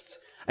just,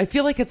 I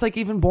feel like it's like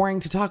even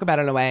boring to talk about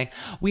in a way.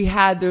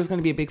 There's going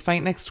to be a big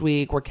fight next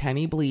week where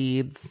Kenny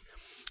bleeds.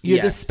 You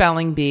had the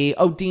spelling bee.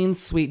 Oh,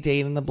 Dean's sweet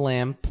date in the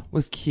blimp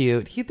was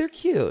cute. They're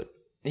cute.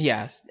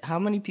 Yes. How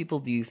many people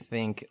do you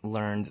think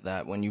learned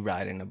that when you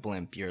ride in a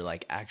blimp, you're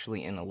like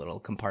actually in a little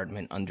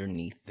compartment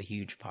underneath the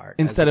huge part?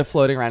 Instead of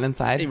floating around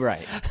inside?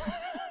 Right.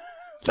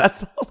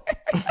 That's hilarious.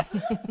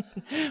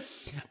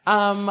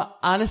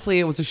 Honestly,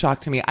 it was a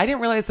shock to me. I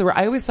didn't realize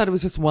I always thought it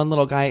was just one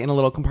little guy in a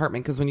little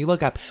compartment. Because when you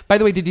look up, by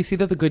the way, did you see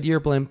that the Goodyear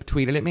blimp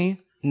tweeted at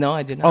me? No,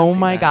 I did not. Oh see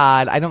my that.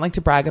 God. I don't like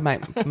to brag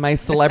about my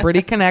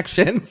celebrity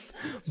connections,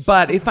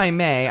 but if I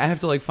may, I have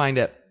to find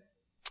it.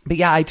 But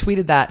yeah, I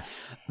tweeted that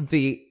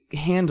the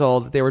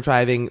handle that they were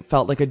driving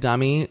felt like a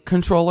dummy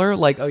controller.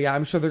 Oh yeah,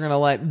 I'm sure they're going to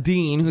let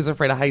Dean, who's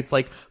afraid of heights,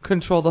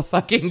 control the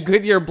fucking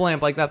Goodyear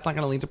blimp. That's not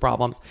going to lead to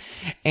problems.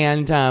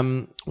 And,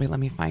 wait, let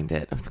me find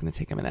it. It's going to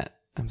take a minute.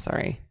 I'm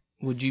sorry.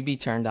 Would you be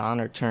turned on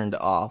or turned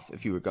off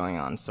if you were going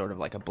on sort of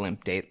like a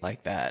blimp date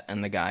like that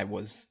and the guy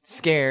was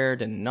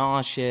scared and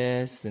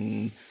nauseous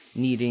and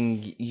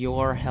needing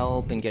your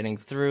help and getting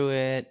through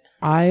it?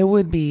 I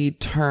would be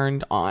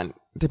turned on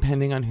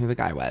depending on who the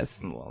guy was.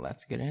 Well,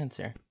 that's a good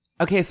answer.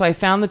 Okay, so I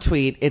found the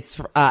tweet.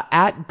 It's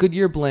at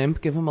Goodyear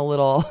Blimp. Give him a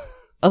little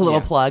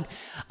plug.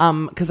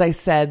 Because I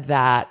said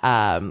that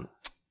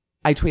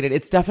I tweeted,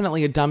 it's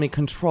definitely a dummy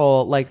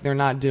control. They're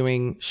not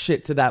doing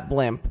shit to that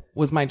blimp.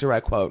 Was my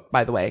direct quote,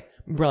 by the way.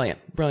 Brilliant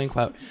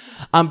quote.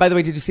 By the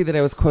way, did you see that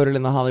I was quoted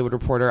in the Hollywood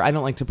Reporter? I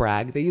don't like to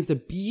brag. They used a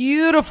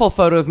beautiful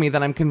photo of me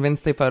that I'm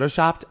convinced they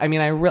photoshopped. I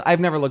mean, I've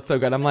never looked so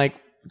good. I'm like,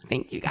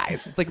 thank you guys.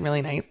 It's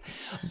really nice.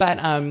 But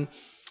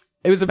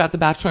it was about the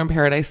Bachelor in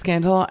Paradise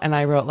scandal, and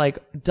I wrote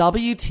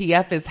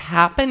WTF is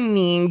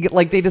happening.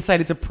 They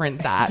decided to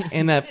print that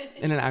in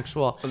an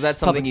actual. Was that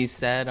something you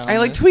said?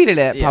 I tweeted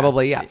it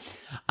probably. Yeah.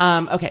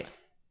 Okay.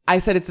 I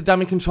said it's a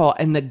dummy control,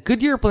 and the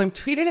Goodyear blimp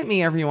tweeted at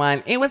me.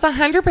 Everyone, it was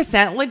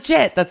 100%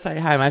 legit. That's how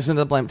I imagine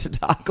the blimp to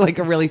talk, like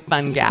a really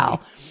fun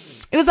gal.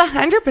 It was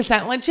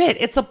 100% legit.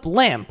 It's a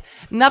blimp.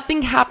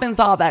 Nothing happens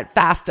all that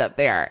fast up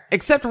there,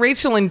 except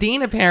Rachel and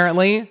Dean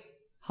apparently.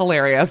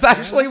 Hilarious.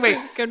 Actually, wait.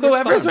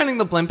 Whoever's running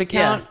the blimp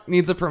account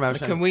needs a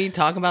promotion. Can we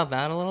talk about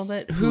that a little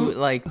bit? Who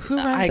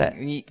runs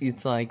it?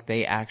 It's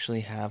they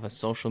actually have a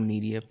social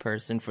media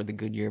person for the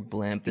Goodyear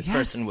blimp. This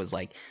person was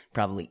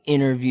probably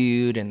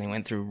interviewed, and they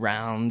went through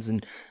rounds,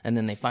 and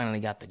then they finally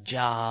got the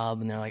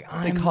job, and they're like,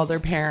 they called their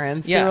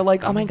parents. Yeah. They were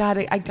like, oh my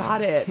God, I got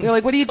it. They're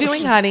like, what are you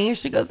doing, honey?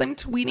 She goes, I'm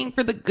tweeting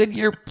for the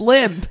Goodyear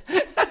blimp.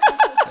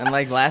 And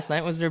last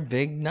night was their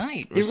big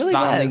night. It really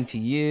responding was. to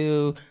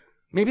you.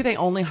 Maybe they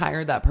only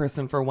hired that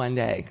person for one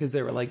day because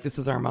they were like, this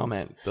is our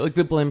moment.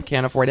 The blimp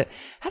can't afford it.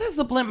 How does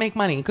the blimp make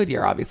money?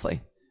 Goodyear, obviously.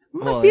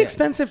 It must be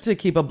expensive to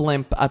keep a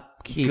blimp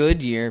upkeep.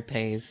 Goodyear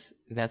pays,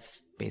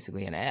 that's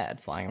basically an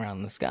ad flying around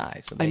in the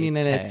sky. So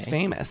it's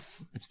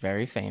famous. It's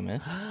very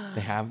famous.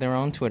 They have their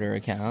own Twitter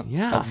account.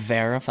 Yeah. A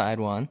verified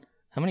one.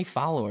 How many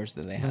followers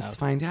do they have? Let's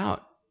find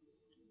out.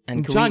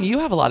 And John, you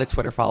have a lot of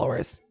Twitter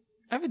followers.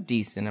 I have a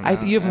decent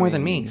amount. You have more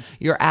than me.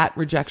 You're at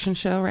Rejection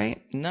Show,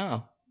 right?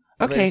 No.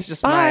 Okay, it's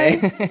just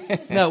bye.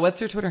 No,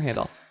 what's your Twitter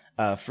handle?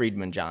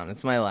 Friedman John.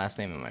 It's my last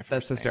name and my first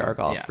That's name.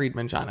 hysterical. Yeah.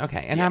 Friedman John.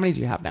 Okay, and how many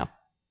do you have now?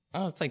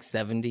 Oh, it's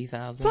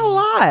 70,000. It's a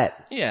lot.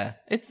 Yeah,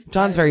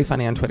 John's very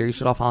funny on Twitter. You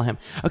should all follow him.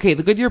 Okay,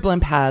 the Goodyear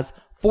blimp has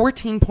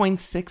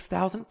 14.6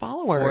 thousand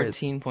followers.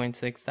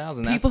 14.6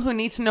 thousand. People who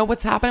need to know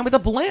what's happening with a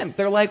blimp.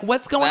 They're like,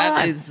 what's going on?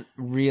 That is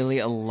really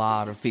a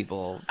lot of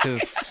people to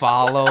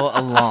follow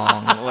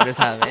along what is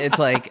happening. It's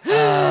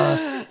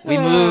we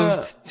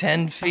moved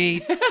 10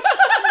 feet.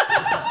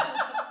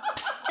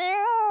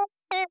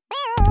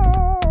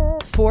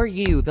 For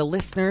you, the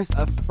listeners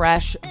of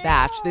Fresh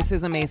Batch, this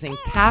is amazing.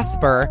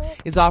 Casper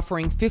is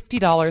offering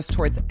 $50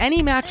 towards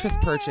any mattress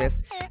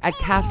purchase at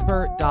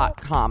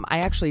Casper.com. I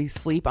actually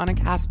sleep on a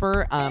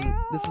Casper.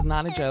 This is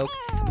not a joke.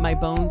 My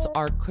bones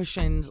are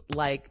cushioned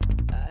like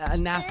a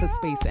NASA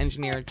space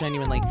engineer,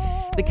 genuinely.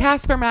 The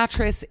Casper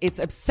mattress, it's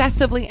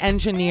obsessively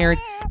engineered,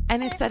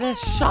 and it's at a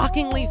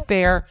shockingly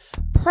fair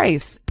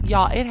price.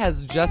 Y'all, it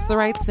has just the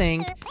right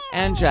sink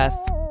and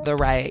just the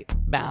right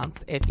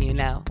bounce, if you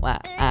know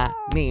what I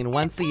mean.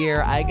 Once a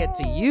year, I get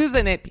to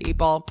using it,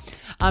 people.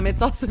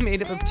 It's also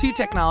made up of two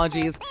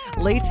technologies,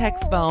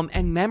 latex foam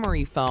and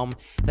memory foam,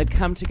 that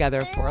come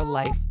together for a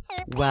life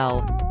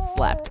well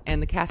slept.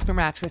 And the Casper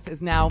mattress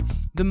is now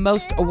the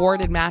most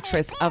awarded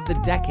mattress of the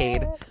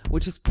decade,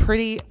 which is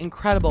pretty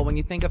incredible when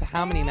you think of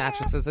how many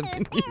mattresses have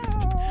been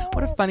used.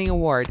 What a funny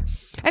award.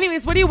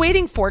 Anyways, what are you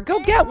waiting for? Go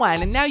get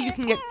one. And now you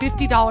can get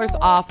 $50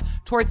 off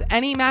towards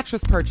any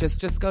mattress purchase.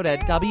 Just go to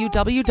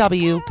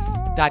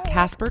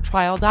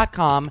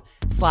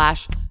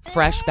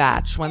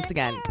www.caspertrial.com/freshbatch. Once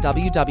again,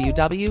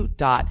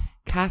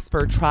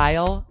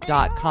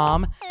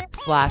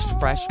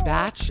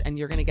 www.caspertrial.com/freshbatch, and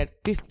you're going to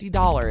get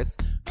 $50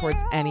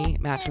 towards any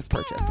mattress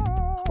purchase.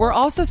 We're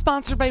also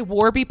sponsored by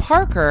Warby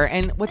Parker,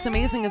 and what's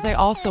amazing is I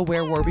also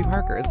wear Warby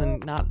Parkers,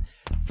 and not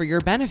for your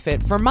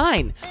benefit, for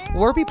mine.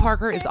 Warby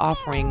Parker is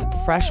offering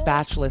Fresh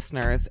Batch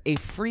listeners a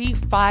free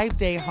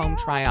 5-day home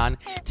try-on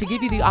to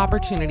give you the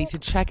opportunity to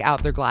check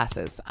out their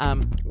glasses.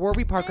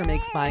 Warby Parker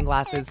makes buying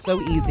glasses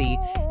so easy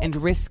and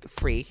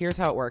risk-free. Here's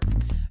how it works.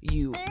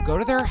 You go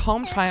to their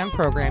home try-on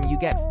program, you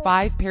get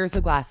 5 pairs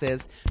of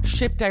glasses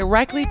shipped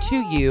directly to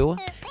you.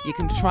 You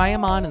can try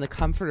them on in the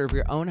comfort of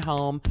your own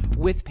home,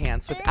 with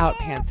pants, without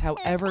pants,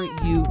 however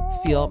you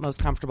feel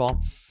most comfortable.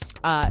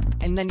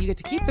 And then you get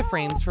to keep the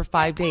frames for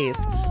 5 days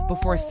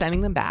before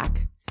sending them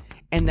back.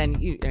 And then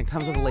and it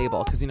comes with a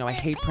label because, I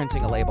hate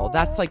printing a label.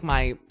 That's like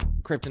my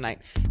kryptonite.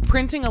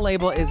 Printing a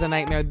label is a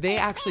nightmare. They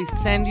actually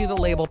send you the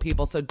label,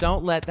 people, so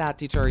don't let that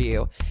deter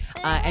you.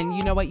 And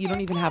you know what? You don't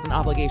even have an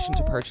obligation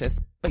to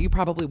purchase, but you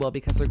probably will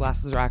because their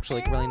glasses are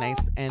actually really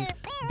nice and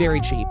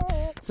very cheap.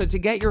 So to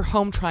get your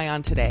home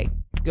try-on today,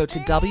 go to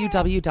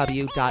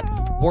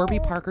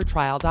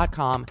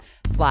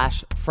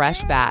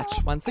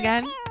www.warbyparkertrial.com/freshbatch. Once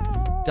again,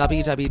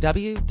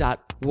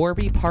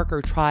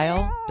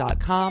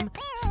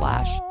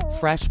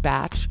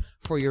 www.warbyparkertrial.com/freshbatch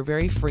for your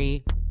very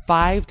free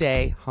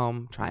 5-day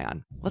home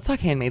try-on. Let's talk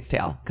Handmaid's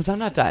Tale because I'm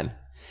not done.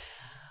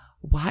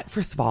 What?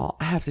 First of all,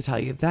 I have to tell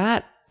you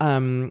that,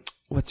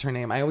 what's her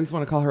name? I always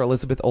want to call her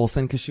Elizabeth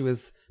Olsen because she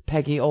was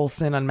Peggy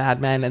Olsen on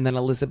Mad Men, and then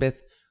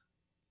Elizabeth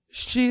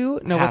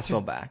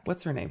Hasselbeck.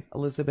 What's her name?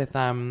 Elizabeth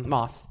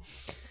Moss.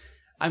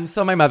 I'm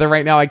so my mother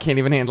right now. I can't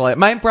even handle it.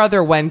 My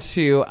brother went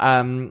to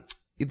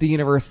the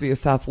University of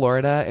South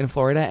Florida in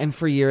Florida, and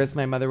for years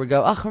my mother would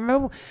go, "Oh,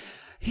 remember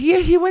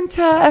he went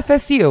to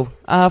FSU,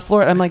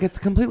 Florida." I'm like, it's a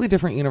completely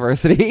different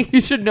university.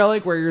 You should know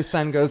like where your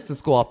son goes to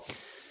school,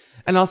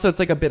 and also it's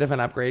like a bit of an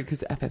upgrade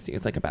because FSU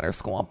is like a better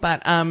school.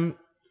 But I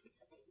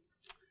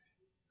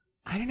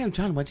don't know,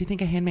 John, what do you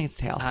think of Handmaid's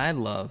Tale? I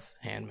love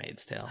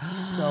Handmaid's Tale.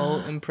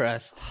 So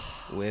impressed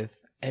with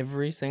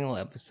every single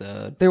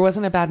episode. There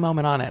wasn't a bad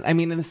moment on it. I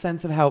mean, in the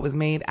sense of how it was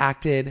made,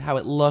 acted, how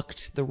it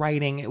looked, the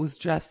writing, it was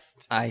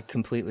just... I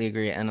completely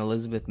agree. And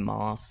Elizabeth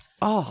Moss,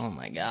 oh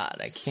my God,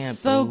 I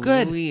can't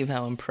believe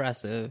how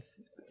impressive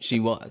she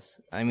was.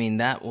 I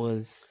mean, I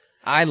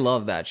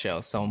love that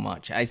show so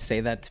much. I say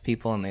that to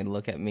people and they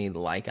look at me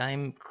like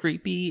I'm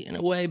creepy in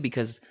a way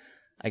because...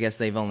 I guess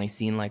they've only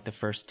seen like the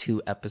first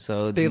 2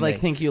 episodes. They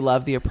think you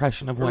love the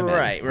oppression of women.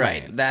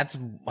 Right. That's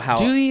how.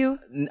 Do you?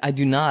 I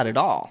do not at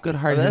all. Good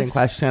hard-hitting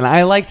question.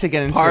 I like to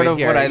get into part it of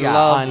here, what I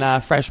love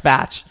on Fresh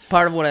Batch.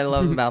 Part of what I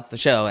love about the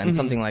show and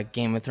something like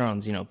Game of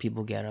Thrones,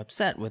 people get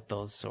upset with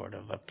those sort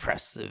of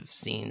oppressive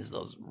scenes,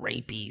 those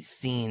rapey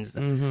scenes.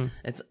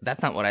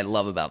 That's not what I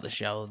love about the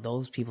show.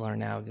 Those people are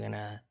now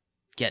gonna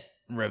get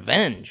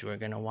revenge. We're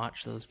going to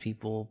watch those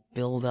people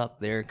build up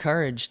their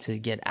courage to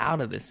get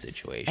out of this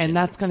situation. And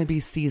that's going to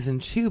be season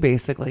 2,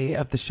 basically,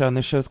 of the show. And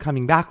the show's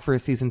coming back for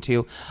season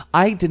 2.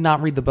 I did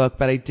not read the book,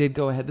 but I did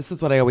go ahead. This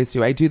is what I always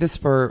do. I do this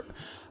for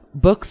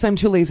books I'm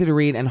too lazy to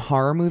read and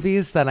horror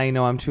movies that I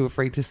know I'm too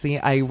afraid to see.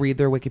 I read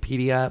their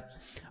Wikipedia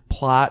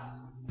plot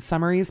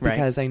summaries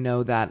because I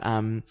know that,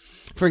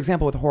 for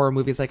example, with horror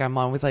movies, like I'm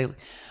always like,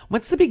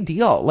 what's the big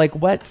deal? Like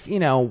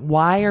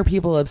why are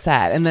people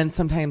upset? And then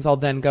sometimes I'll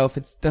then go, if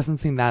it doesn't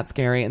seem that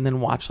scary, and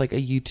then watch like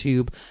a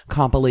YouTube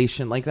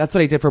compilation. Like that's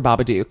what I did for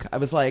Babadook. I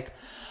was like,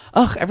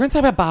 ugh, everyone's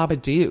talking about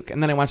Babadook.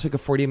 And then I watched like a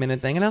 40-minute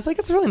thing and I was like,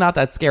 it's really not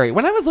that scary.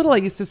 When I was little, I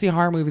used to see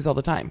horror movies all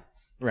the time.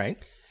 Right.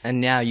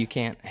 And now you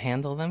can't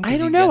handle them? I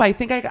don't know. I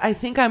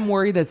think I'm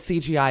worried that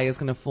CGI is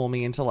going to fool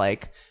me into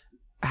like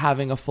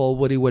having a full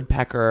Woody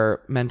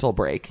Woodpecker mental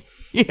break.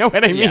 You know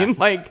what I mean?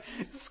 Like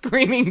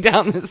screaming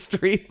down the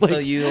street. Like, so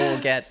you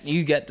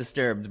get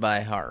disturbed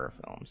by horror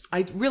films.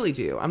 I really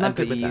do. I'm not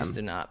good with them. Used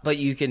to not, but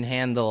you can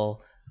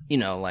handle,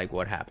 like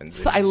what happens.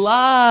 So I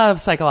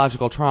love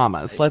psychological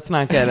traumas. Let's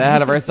not get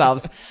ahead of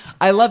ourselves.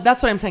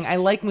 That's what I'm saying. I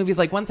like movies.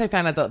 Like once I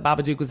found out that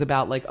Babadook was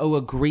about like, a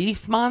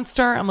grief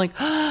monster. I'm like,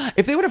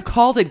 if they would have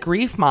called it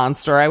Grief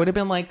Monster, I would have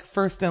been like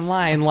first in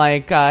line,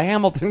 like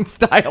Hamilton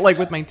style, like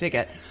with my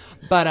ticket.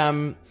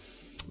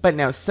 But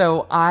no,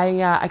 so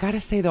I gotta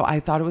say though, I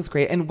thought it was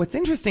great. And what's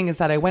interesting is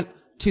that I went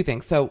 2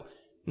 things. So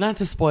not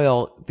to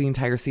spoil the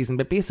entire season,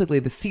 but basically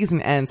the season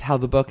ends how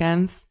the book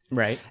ends.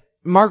 Right.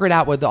 Margaret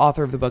Atwood, the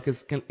author of the book,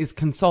 is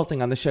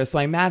consulting on the show. So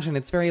I imagine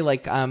it's very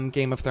like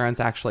Game of Thrones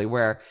actually,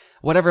 where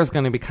whatever is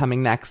going to be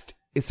coming next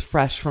is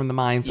fresh from the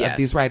minds of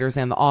these writers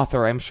and the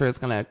author. I'm sure is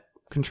going to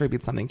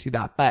contribute something to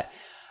that. But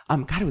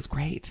God, it was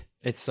great.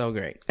 It's so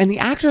great. And the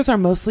actors are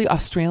mostly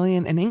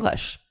Australian and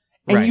English.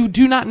 And you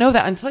do not know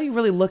that until you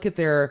really look at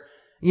their,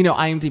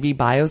 IMDb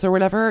bios or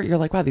whatever. You're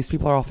like, wow, these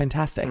people are all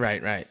fantastic.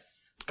 Right.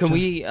 Can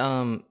we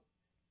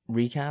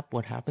recap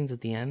what happens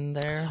at the end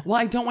there? Well,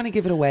 I don't want to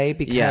give it away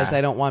because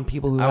I don't want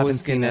people who haven't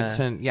seen it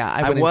to. Yeah,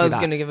 I was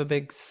going to give a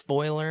big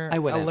spoiler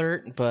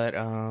alert, but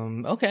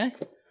okay.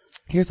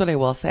 Here's what I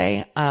will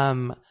say.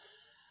 Oh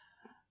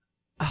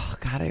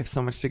God, I have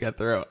so much to get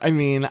through. I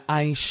mean,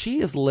 she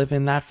is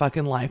living that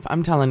fucking life.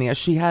 I'm telling you,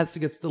 she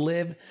gets to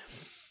live.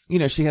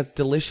 She has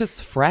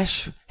delicious,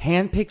 fresh,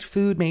 hand-picked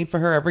food made for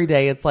her every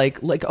day. It's like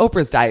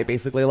Oprah's diet,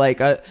 basically. Like,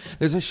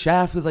 there's a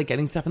chef who's like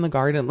getting stuff in the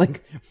garden.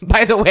 Like,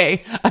 by the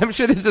way, I'm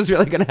sure this is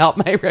really going to help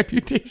my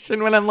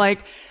reputation when I'm like,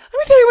 let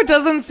me tell you what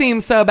doesn't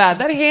seem so bad.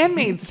 That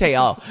Handmaid's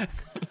Tale.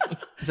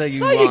 So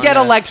you get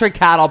electric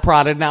cattle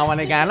prodded now and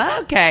again.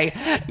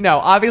 Okay. No,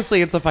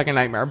 obviously it's a fucking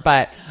nightmare,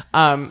 but,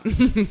 I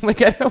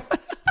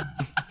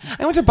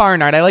went to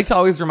Barnard. I like to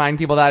always remind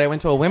people that I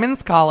went to a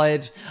women's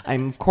college.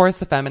 I'm, of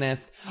course, a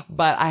feminist,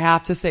 but I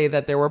have to say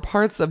that there were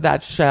parts of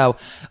that show.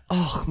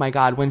 Oh my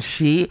God. When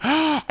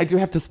I do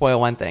have to spoil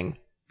one thing.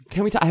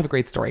 I have a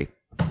great story.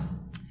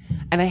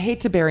 and I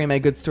hate to bury my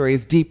good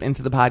stories deep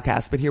into the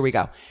podcast, but here we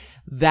go.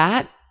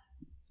 That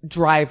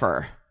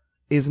driver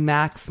is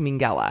Max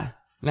Minghella.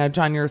 Now,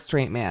 John, you're a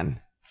straight man,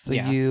 so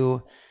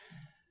you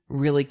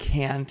really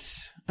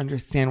can't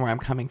understand where I'm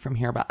coming from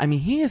here. But I mean,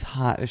 he is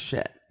hot as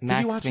shit.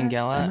 Max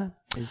Minghella,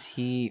 is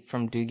he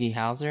from Doogie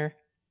Howser?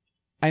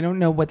 I don't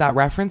know what that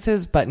reference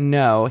is, but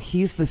no,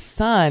 he's the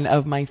son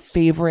of my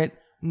favorite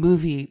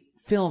movie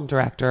film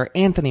director,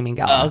 Anthony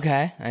Minghella.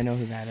 Okay, I know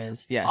who that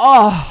is. Yeah.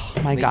 Oh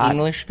my God. The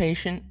English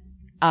Patient.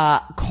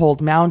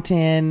 Cold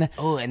Mountain.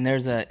 Oh, and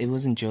it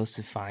wasn't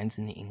Joseph Fiennes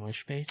in The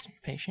English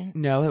Patient?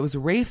 No, it was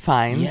Ray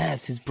Fiennes.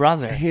 Yes, his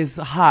brother. His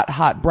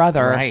hot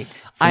brother. Right.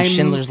 From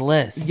Schindler's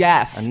List.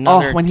 Yes.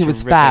 Another when he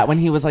was fat, when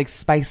he was like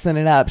spicing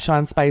it up,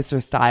 Sean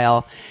Spicer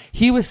style.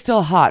 He was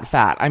still hot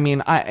fat. I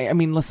mean,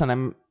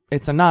 listen,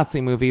 it's a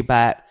Nazi movie,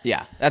 but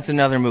yeah, that's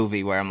another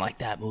movie where I'm like,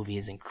 that movie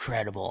is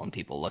incredible, and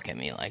people look at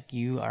me like,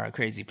 you are a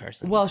crazy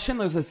person. Well,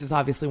 Schindler's List is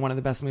obviously one of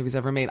the best movies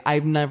ever made.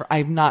 I've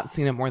not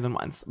seen it more than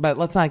once, but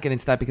let's not get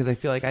into that because I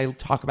feel like I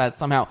talk about it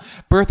somehow.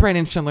 Birthright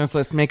and Schindler's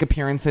List make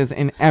appearances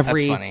in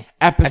every episode.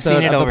 I've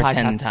seen it of over the podcast.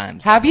 10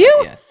 times. Have you?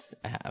 Yes,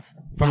 I have.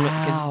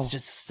 Because it's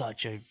just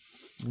such a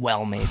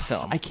well-made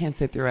film. I can't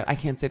sit through it,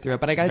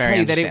 but I gotta tell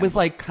you that it was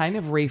like kind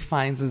of Ray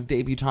Fiennes'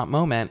 debutante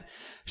moment.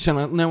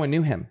 Schindler, no one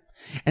knew him.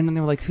 And then they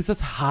were like, who's this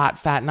hot,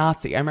 fat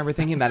Nazi? I remember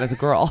thinking that as a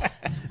girl.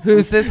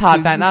 Who's this hot,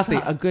 fat Nazi?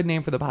 A good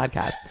name for the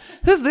podcast.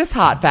 Who's this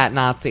hot, fat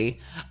Nazi?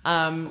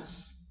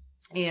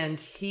 And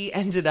he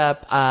ended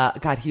up,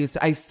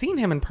 I've seen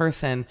him in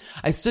person.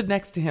 I stood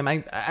next to him.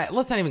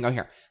 Let's not even go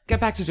here. Get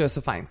back to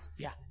Joseph Fiennes.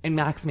 Yeah. And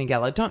Max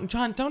Minghella.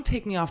 Don't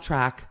take me off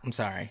track. I'm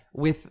sorry.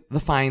 With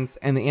the Fiennes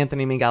and the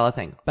Anthony Minghella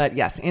thing. But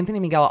yes, Anthony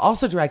Minghella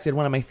also directed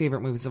one of my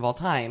favorite movies of all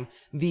time.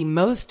 The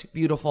most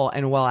beautiful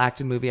and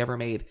well-acted movie ever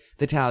made,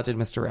 The Talented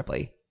Mr.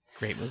 Ripley.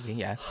 Great movie,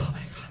 yes. Oh my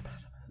God.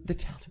 The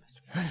Talented Mr.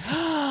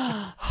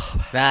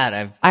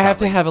 Ripley. I have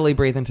to heavily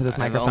breathe into this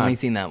microphone. I've only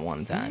seen that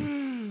one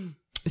time.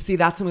 See,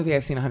 that's a movie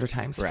I've seen 100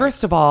 times. Right.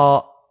 First of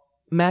all,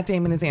 Matt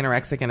Damon is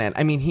anorexic in it.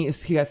 I mean, he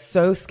got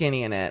so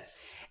skinny in it.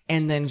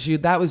 And then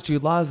that was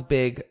Jude Law's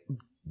big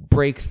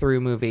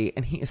breakthrough movie.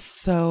 And he is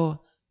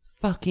so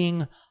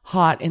fucking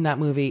hot in that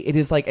movie. It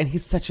is like, and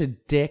he's such a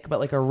dick, but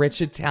like a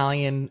rich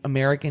Italian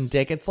American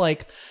dick. It's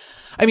like,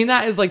 I mean,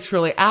 that is like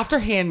truly, after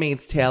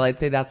Handmaid's Tale, I'd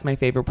say that's my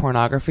favorite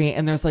pornography.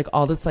 And there's like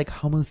all this like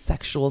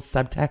homosexual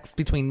subtext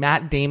between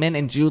Matt Damon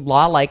and Jude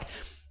Law. Like,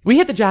 we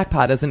hit the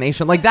jackpot as a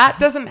nation. Like, that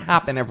doesn't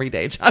happen every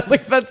day, John.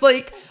 Like, that's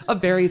like a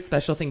very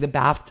special thing. The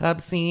bathtub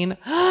scene,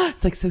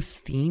 it's like so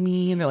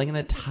steamy and they're like in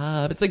the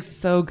tub. It's like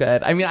so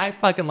good. I mean, I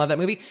fucking love that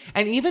movie.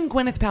 And even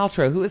Gwyneth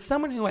Paltrow, who is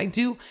someone who I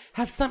do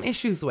have some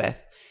issues with,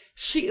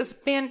 she is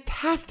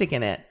fantastic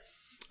in it.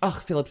 Oh,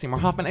 Philip Seymour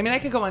Hoffman. I mean, I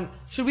could go on.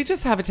 Should we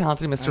just have a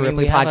Talented Mr.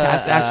 Ripley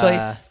podcast,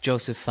 actually?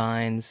 Joseph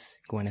Fiennes,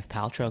 Gwyneth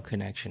Paltrow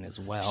connection as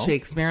well.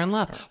 Shakespeare in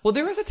Love. Well,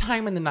 there was a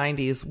time in the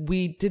 90s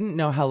we didn't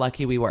know how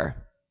lucky we were.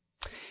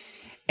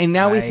 And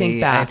now we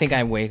think back. I think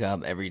I wake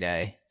up every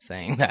day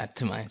saying that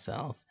to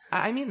myself.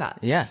 I mean that.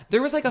 Yeah.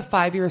 There was like a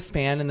 5-year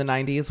span in the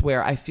 90s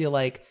where I feel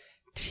like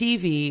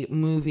TV,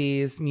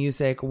 movies,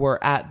 music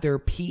were at their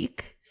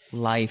peak.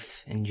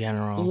 Life in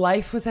general.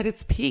 Life was at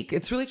its peak.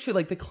 It's really true.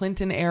 Like the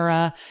Clinton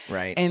era.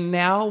 Right. And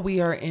now we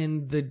are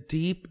in the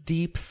deep,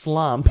 deep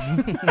slump.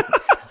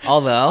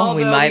 Although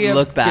we might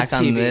look back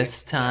on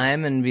this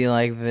time and be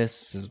like,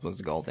 this was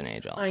the golden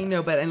age also. I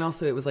know, and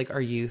also it was like our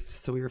youth,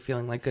 so we were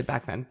feeling like good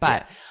back then.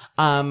 But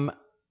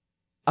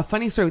a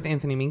funny story with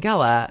Anthony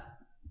Minghella,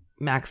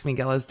 Max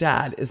Minghella's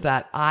dad, is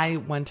that I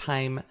one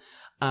time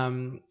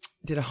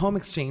did a home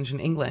exchange in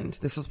England.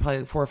 This was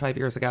probably 4 or 5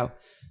 years ago.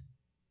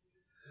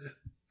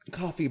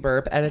 Coffee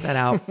burp, edit that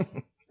out.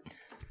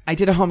 I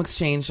did a home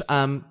exchange.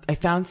 I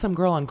found some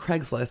girl on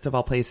Craigslist, of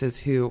all places,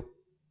 who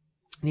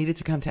needed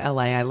to come to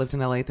LA. I lived in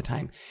LA at the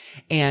time.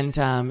 And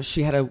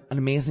she had an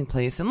amazing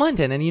place in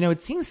London. And, you know,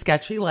 it seems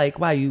sketchy, like,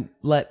 wow, you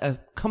let a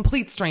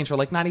complete stranger,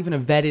 like not even a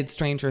vetted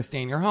stranger,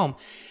 stay in your home.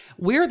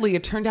 Weirdly,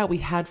 it turned out we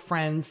had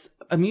friends,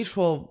 a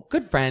mutual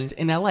good friend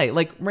in LA,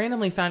 like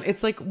randomly found.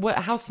 It's like,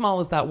 how small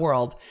is that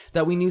world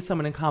that we knew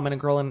someone in common, a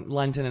girl in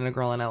London and a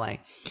girl in LA.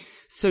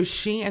 So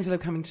she ended up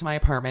coming to my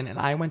apartment and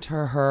I went to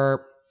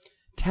her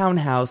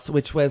townhouse,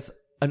 which was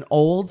an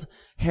old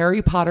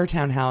Harry Potter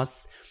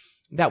townhouse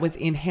that was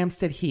in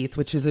Hampstead Heath,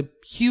 which is a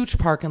huge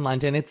park in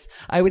London. It's,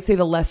 I would say,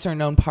 the lesser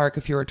known park.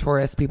 If you're a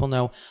tourist, people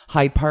know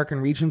Hyde Park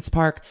and Regent's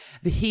Park.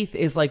 The Heath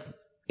is like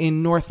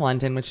in North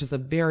London, which is a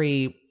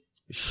very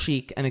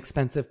chic and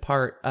expensive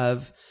part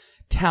of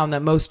town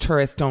that most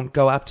tourists don't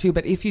go up to.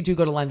 But if you do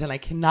go to London, I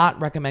cannot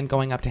recommend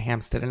going up to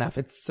Hampstead enough.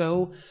 It's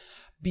so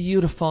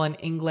beautiful and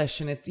English,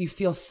 and it's, you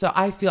feel so,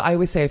 I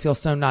always say I feel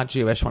so not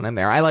Jewish when I'm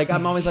there.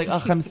 I'm always like,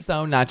 oh, I'm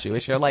so not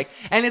Jewish here. Like,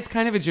 and it's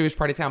kind of a Jewish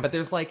part of town, but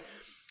there's like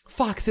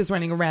foxes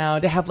running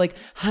around. I have like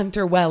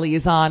hunter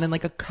wellies on and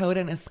like a coat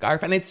and a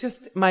scarf. And it's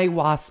just my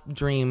WASP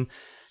dream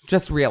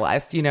just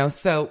realized, you know?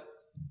 So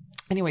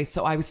anyway,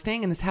 so I was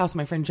staying in this house.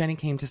 My friend Jenny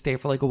came to stay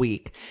for like a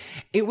week.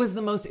 It was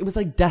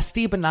like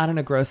dusty, but not in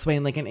a gross way,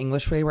 in like an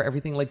English way where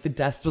everything, like the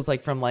dust was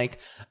like from like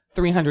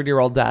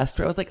 300-year-old dust.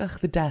 Where I was like, ugh,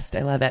 the dust.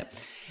 I love it.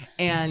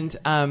 And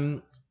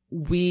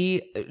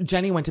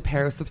Jenny went to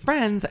Paris with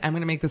friends. I'm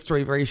going to make the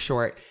story very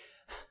short.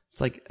 It's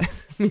like,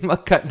 we'll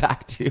cut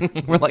back to,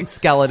 we're like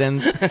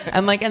skeletons.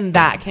 I'm like, and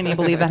that, can you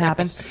believe that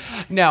happened?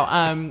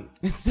 No.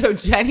 So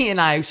Jenny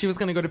and I, she was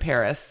going to go to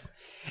Paris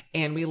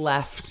and we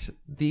left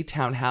the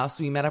townhouse.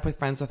 We met up with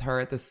friends with her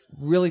at this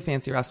really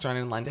fancy restaurant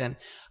in London,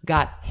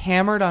 got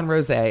hammered on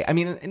rosé. I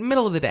mean, in the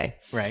middle of the day.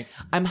 Right.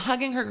 I'm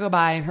hugging her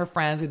goodbye and her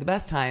friends. We had the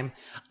best time.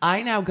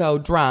 I now go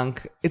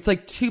drunk. It's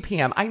like 2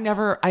 p.m. I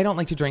don't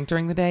like to drink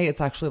during the day.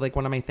 It's actually like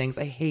one of my things.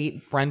 I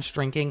hate brunch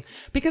drinking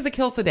because it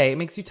kills the day. It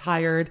makes you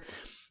tired.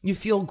 You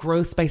feel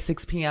gross by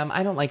 6 p.m.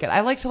 I don't like it.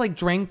 I like to like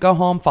drink, go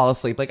home, fall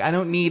asleep. Like I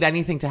don't need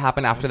anything to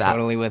happen after that.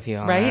 Totally with you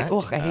on right? that.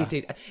 Ugh, I hate to.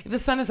 If the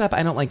sun is up,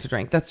 I don't like to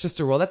drink. That's just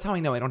a rule. That's how I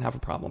know I don't have a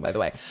problem, by the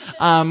way.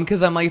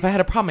 Cause I'm like, if I had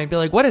a problem, I'd be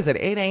like, what is it?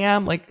 8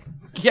 a.m.? Like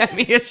get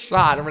me a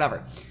shot or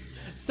whatever.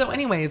 So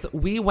anyways,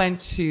 we went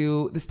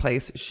to this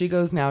place. She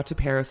goes now to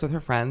Paris with her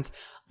friends.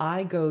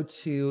 I go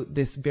to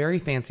this very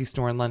fancy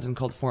store in London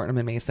called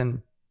Fortnum &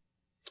 Mason,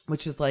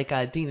 which is like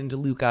Dean and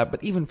DeLuca,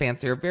 but even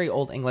fancier, very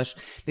old English.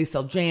 They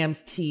sell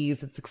jams,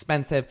 teas. It's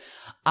expensive.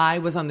 I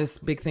was on this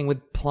big thing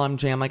with plum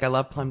jam. Like I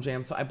love plum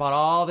jam. So I bought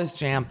all this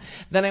jam.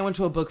 Then I went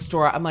to a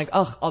bookstore. I'm like,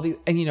 oh, all these,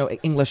 and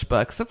English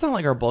books. That's not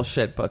like our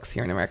bullshit books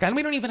here in America. And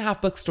we don't even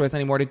have bookstores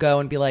anymore to go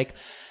and be like,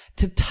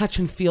 to touch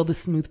and feel the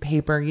smooth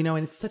paper, and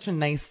it's such a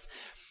nice,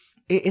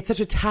 it's such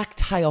a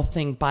tactile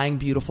thing, buying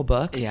beautiful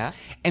books. Yeah.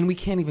 And we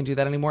can't even do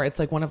that anymore. It's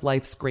like one of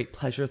life's great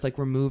pleasures, like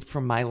removed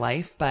from my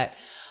life. But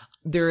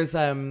there's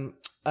a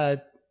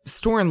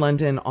store in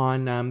London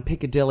on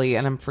Piccadilly,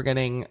 and I'm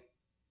forgetting.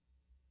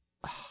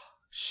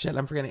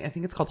 I'm forgetting. I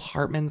think it's called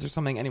Hartman's or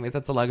something. Anyways,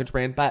 that's a luggage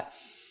brand, but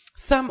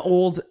some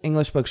old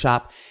English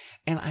bookshop.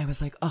 And I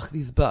was like, ugh,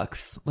 these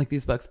books.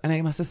 And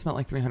I must have spent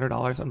like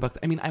 $300 on books.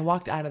 I mean, I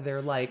walked out of there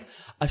like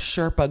a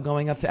Sherpa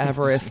going up to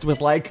Everest with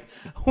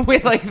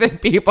the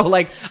people,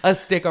 like a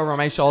stick over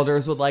my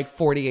shoulders with like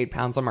 48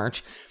 pounds of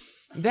merch.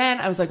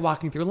 Then I was like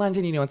walking through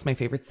London. It's my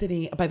favorite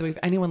city. By the way, if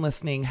anyone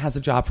listening has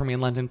a job for me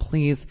in London,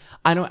 please.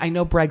 I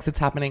know Brexit's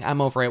happening.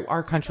 I'm over it.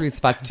 Our country is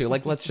fucked too.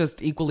 Like, let's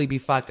just equally be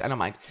fucked. I don't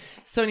mind.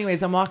 So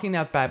anyways, I'm walking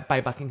out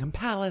by Buckingham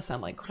Palace.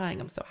 I'm like crying.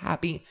 I'm so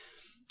happy.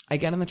 I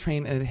get on the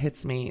train and it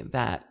hits me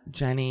that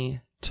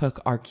Jenny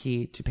took our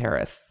key to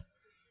Paris.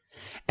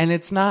 And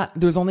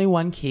there's only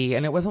one key,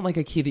 and it wasn't like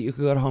a key that you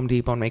could go to Home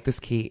Depot and make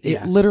this key.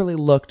 It literally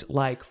looked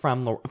like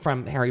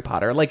from Harry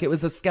Potter. Like it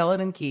was a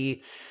skeleton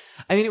key.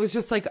 I mean, it was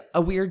just like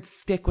a weird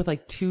stick with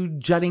like 2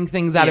 jutting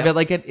things out of it.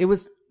 Like it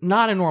was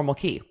not a normal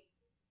key.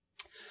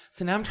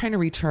 So now I'm trying to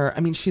reach her.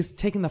 I mean, she's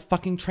taking the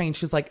fucking train.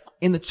 She's like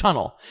in the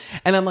tunnel.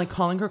 And I'm like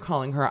calling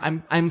her.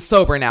 I'm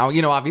sober now.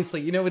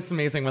 Obviously, it's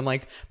amazing when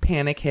like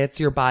panic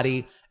hits, your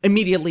body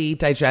immediately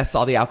digests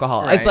all the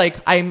alcohol. Right. It's like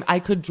I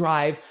could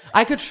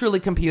truly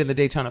compete in the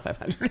Daytona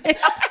 500.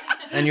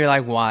 And you're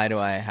like, why do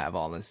I have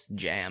all this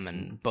jam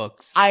and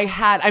books? You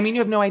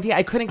have no idea.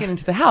 I couldn't get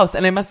into the house,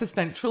 and I must have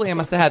had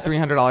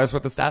 $300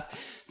 worth of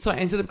stuff. So I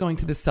ended up going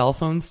to the cell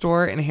phone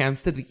store in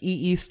Hampstead, the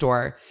EE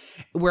store,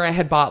 where I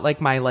had bought like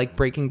my like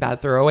Breaking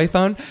Bad throwaway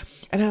phone.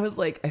 And I was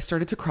like, I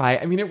started to cry.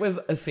 I mean, it was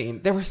a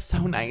scene. They were so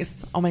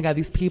nice. Oh my God,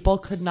 these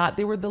people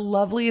they were the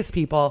loveliest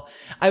people.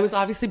 I was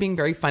obviously being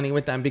very funny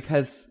with them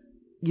because,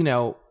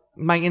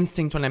 my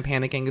instinct when I'm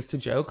panicking is to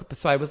joke.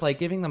 So I was like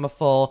giving them a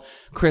full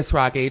Chris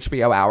Rock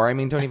HBO hour. I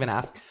mean, don't even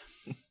ask.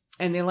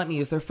 And they let me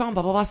use their phone,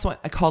 blah, blah, blah. So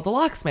I called the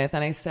locksmith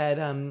and I said,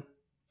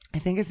 I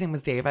think his name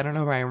was Dave. I don't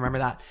know where I remember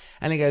that.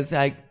 And he goes,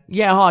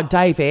 yeah, hi,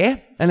 Dave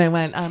here. And I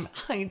went,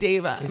 hi,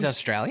 Dave. He's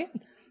Australian?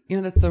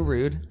 That's so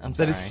rude. I'm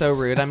sorry. That is so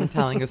rude. I'm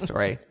telling a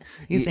story.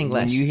 He's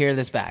English. When you hear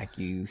this back,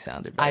 you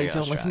sounded very I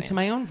don't listen to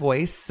my own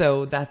voice,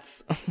 so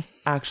that's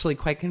actually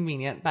quite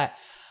convenient. But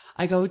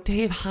I go,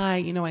 Dave, hi.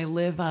 I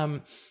live,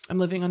 I'm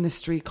living on this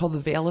street called the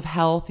Vale of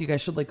Health. You guys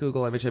should like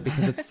Google image it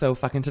because it's so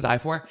fucking to die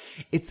for.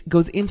 It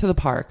goes into the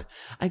park.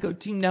 I go,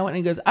 do you know it? And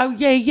he goes, oh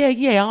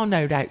yeah, I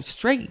know that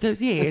street. He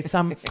goes, yeah, it's,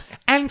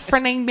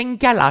 Anthony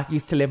Minghella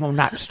used to live on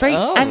that street.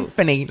 Oh.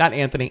 Anthony, not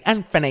Anthony,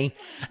 Anthony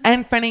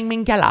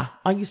Minghella.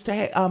 I used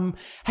to,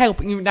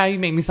 help you. Now you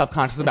made me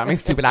self-conscious about my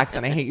stupid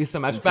accent. I hate you so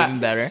much. It's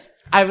even better.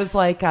 I was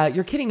like,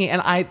 you're kidding me.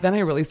 And then I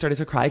really started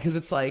to cry because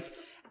it's like,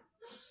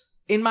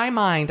 in my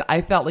mind, I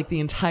felt like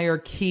the entire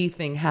key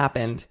thing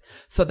happened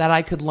so that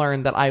I could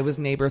learn that I was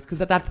neighbors.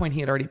 Because at that point,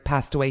 he had already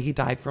passed away. He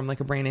died from like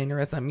a brain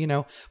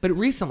aneurysm, But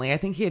recently, I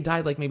think he had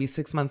died like maybe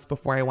 6 months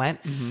before I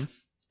went. Mm-hmm.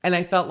 And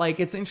I felt like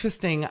it's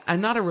interesting.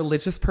 I'm not a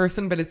religious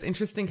person, but it's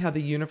interesting how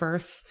the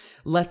universe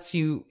lets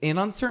you in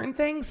on certain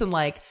things. And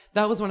like,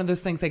 that was one of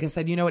those things. Like I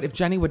said, you know what? If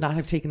Jenny would not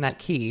have taken that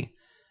key,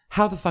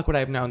 how the fuck would I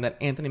have known that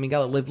Anthony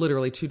Minghella lived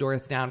literally 2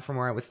 doors down from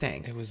where I was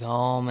staying? It was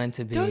all meant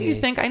to be. Don't you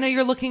think? I know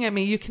you're looking at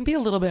me. You can be a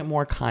little bit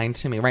more kind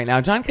to me right now,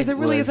 John, because it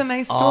really is a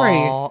nice story.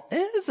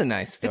 It is a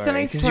nice story. It's a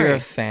nice story. Because you're a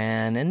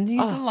fan. And the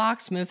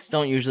locksmiths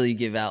don't usually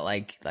give out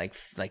like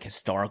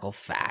historical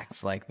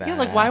facts like that. Yeah,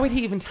 like why would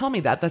he even tell me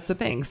that? That's the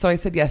thing. So I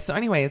said yes. So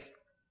anyways,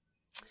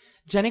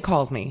 Jenny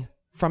calls me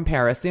from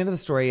Paris. The end of the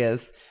story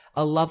is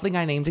a lovely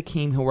guy named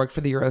Akeem who worked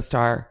for the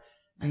Eurostar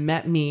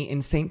met me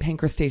in St.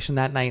 Pancras Station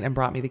that night and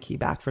brought me the key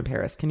back from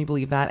Paris. Can you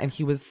believe that? And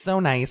he was so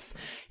nice.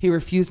 He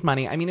refused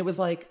money. I mean, it was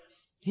like,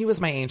 he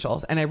was my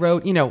angel. And I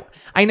wrote,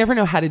 I never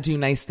know how to do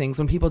nice things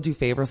when people do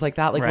favors like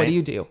that. Like, What do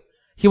you do?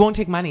 He won't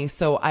take money.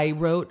 So I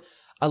wrote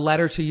a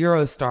letter to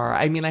Eurostar.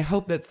 I mean, I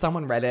hope that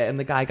someone read it and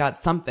the guy got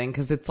something,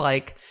 because it's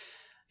like,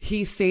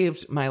 he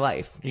saved my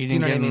life. You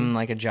didn't give him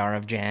like a jar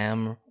of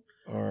jam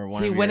or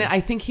one of I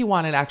think he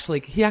wanted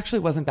he actually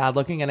wasn't bad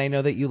looking. And I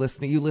know that you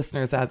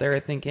listeners out there are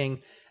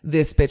thinking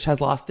this bitch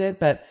has lost it.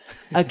 But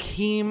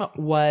Akeem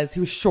he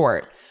was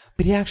short,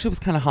 but he actually was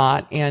kind of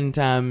hot.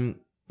 And,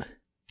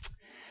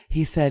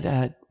 he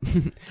said,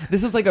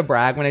 this is like a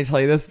brag when I tell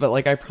you this, but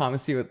like, I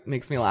promise you it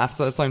makes me laugh.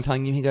 So that's why I'm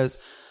telling you. He goes,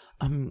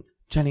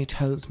 Jenny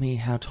told me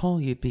how tall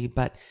you'd be,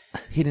 but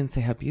he didn't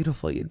say how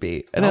beautiful you'd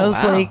be. And I was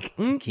like,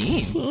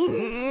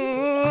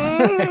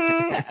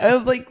 I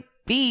was like,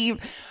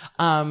 beep.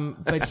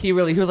 But he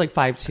was like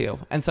 5'2".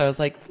 And so I was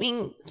like,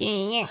 and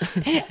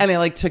I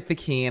like took the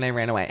key and I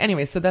ran away.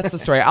 Anyway, so that's the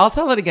story. I'll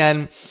tell it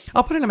again.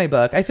 I'll put it in my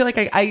book. I feel like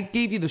I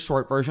gave you the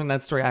short version.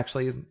 That story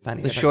actually is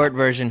funny. The short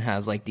version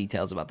has like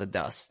details about the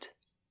dust.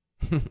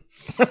 Oh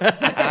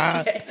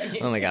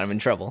my God, I'm in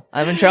trouble.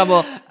 All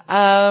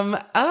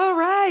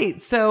right.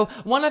 So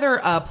one other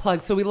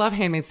plug. So we love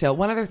Handmaid's Tale.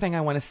 One other thing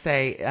I want to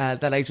say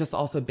that I just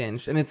also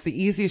binged, and it's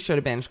the easiest show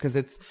to binge because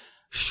it's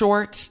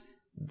short.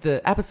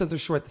 The episodes are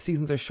short, the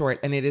seasons are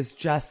short, and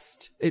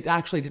it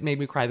actually made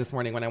me cry this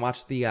morning when I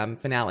watched the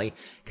finale.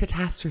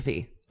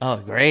 Catastrophe. Oh,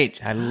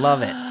 great. I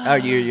love it. Oh,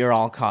 you're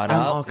all caught up?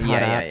 I'm all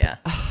caught up. Yeah.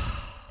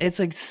 It's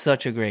like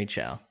such a great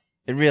show.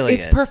 It really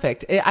is. It's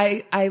perfect.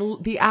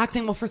 The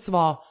acting, well, first of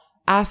all,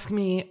 ask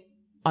me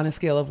on a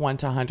scale of 1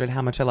 to 100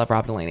 how much I love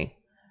Rob Delaney.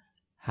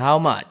 How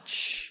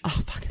much?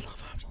 Oh, fucking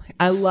love Rob Delaney.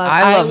 I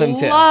love him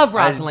too. I love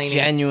Rob Delaney.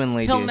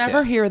 Genuinely He'll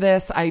never hear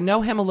this. I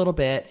know him a little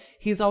bit.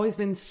 He's always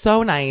been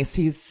so nice.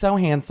 He's so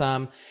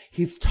handsome.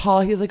 He's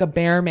tall. He's like a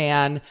bear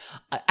man.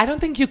 I don't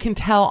think you can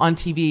tell on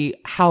TV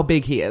how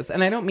big he is.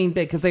 And I don't mean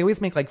big because they always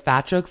make like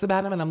fat jokes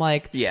about him. And I'm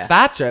like,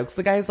 fat jokes?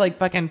 The guy's like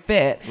fucking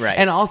fit. Right.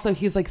 And also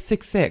he's like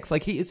 6'6".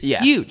 Like he is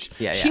huge.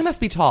 Yeah. She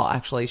must be tall,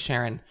 actually,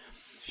 Sharon.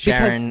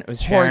 Sharon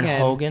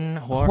Horgan?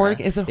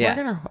 Is it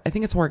Horgan or I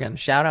think it's Horgan.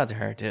 Shout out to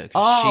her too.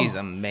 She's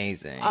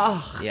amazing.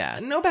 Oh, yeah.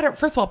 No better.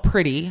 First of all,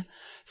 pretty,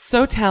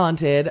 so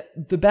talented,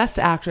 the best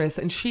actress.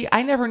 And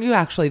I never knew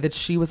actually that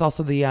she was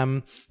also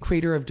the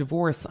creator of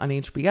Divorce on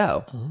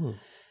HBO. Ooh.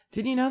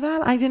 Did you know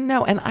that? I didn't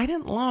know. And I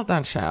didn't love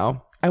that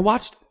show. I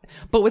watched,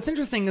 but what's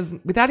interesting is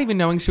without even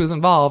knowing she was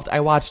involved,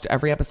 I watched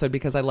every episode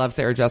because I love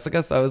Sarah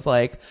Jessica. So I was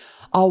like,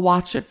 I'll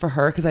watch it for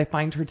her because I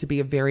find her to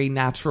be a very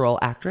natural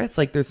actress.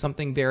 Like there's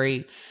something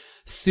very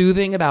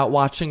soothing about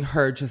watching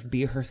her just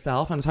be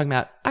herself. I'm talking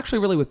about actually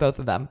really with both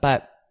of them.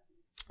 But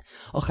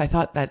I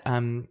thought that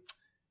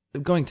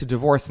going to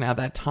Divorce now,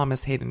 that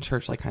Thomas Hayden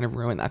Church like kind of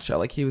ruined that show.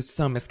 Like he was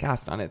so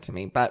miscast on it to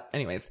me. But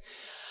anyways,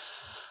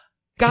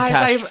 guys,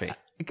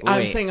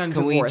 I'm saying on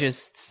Divorce. Can we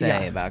just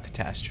say about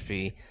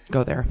Catastrophe?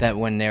 Go there. That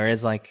when there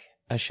is like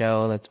a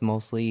show that's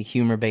mostly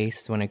humor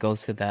based, when it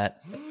goes to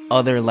that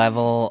other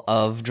level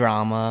of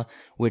drama,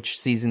 which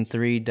season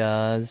 3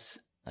 does,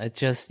 it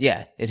just,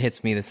 it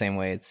hits me the same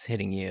way it's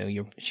hitting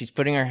you. She's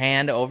putting her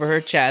hand over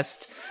her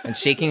chest and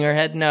shaking her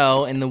head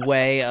no in the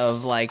way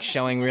of like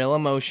showing real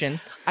emotion.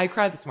 I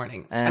cried this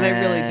morning and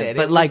I really did.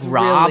 But like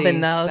Rob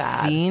in those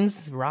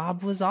scenes,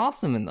 Rob was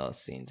awesome in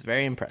those scenes.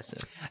 Very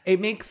impressive.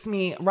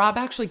 Rob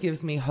actually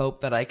gives me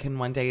hope that I can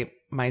one day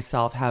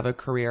myself have a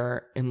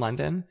career in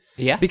London.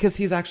 Yeah. Because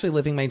he's actually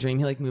living my dream.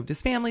 He like moved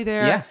his family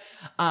there.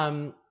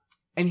 Yeah.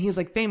 And he's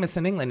like famous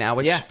in England now,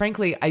 which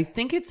frankly, I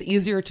think it's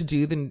easier to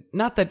do than,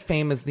 not that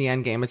fame is the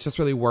end game. It's just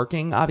really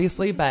working,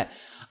 obviously. But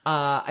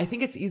I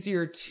think it's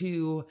easier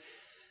to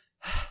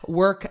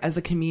work as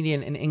a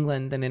comedian in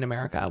England than in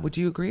America. Would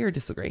you agree or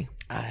disagree?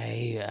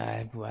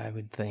 I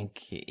would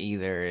think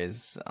either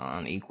is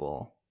on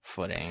equal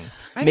footing.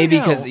 Maybe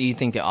because you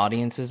think the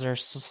audiences are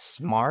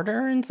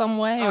smarter in some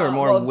way or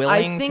more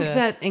willing to... I think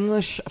that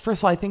English, first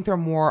of all, I think there are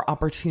more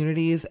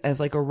opportunities as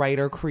like a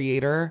writer,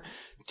 creator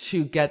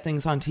to get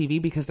things on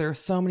TV because there are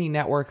so many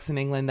networks in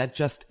England that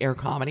just air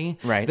comedy.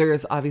 Right.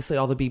 There's obviously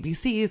all the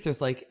BBCs.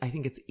 There's like, I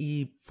think it's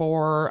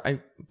E4.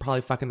 I'm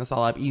probably fucking this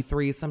all up.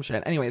 E3, some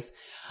shit. Anyways,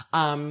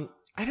 I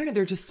don't know.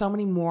 There are just so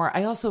many more.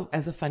 I also,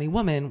 as a funny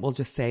woman, will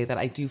just say that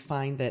I do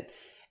find that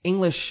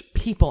English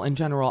people in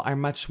general are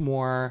much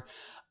more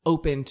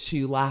open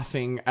to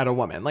laughing at a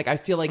woman. Like, I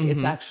feel like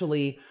it's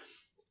actually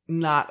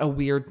not a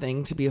weird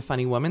thing to be a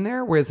funny woman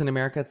there. Whereas in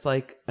America, it's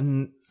like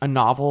a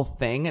novel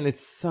thing. And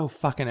it's so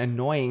fucking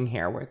annoying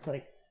here where it's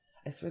like,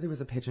 I swear there was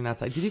a pigeon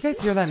outside. Did you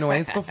guys hear that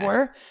noise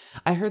before?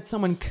 I heard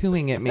someone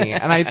cooing at me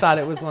and I thought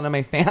it was one of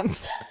my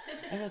fans.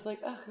 I was like,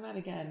 oh, not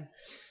again.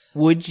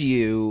 Would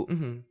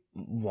you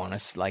want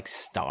to like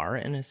star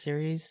in a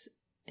series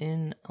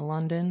in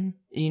London?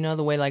 You know,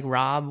 the way like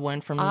Rob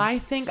went from I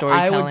think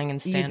storytelling I and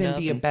would stand-up. even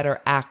be a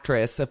better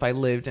actress if I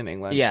lived in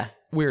England. Yeah.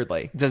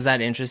 Weirdly. Does that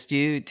interest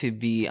you to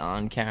be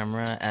on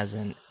camera as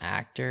an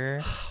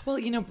actor? Well,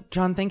 you know,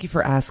 John, thank you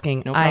for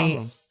asking. No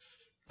problem.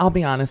 I'll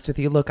be honest with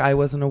you. Look, I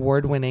was an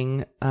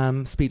award-winning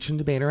speech and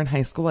debater in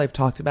high school. I've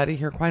talked about it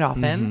here quite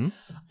often.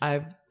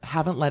 I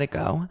haven't let it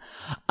go.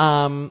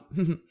 But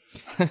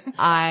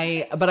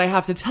I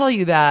have to tell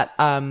you that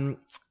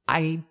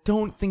I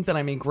don't think that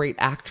I'm a great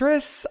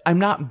actress. I'm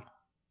not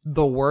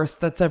the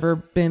worst that's ever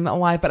been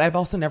alive, but I've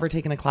also never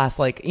taken a class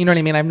like, you know what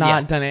I mean? I've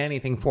not done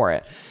anything for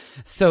it.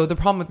 So the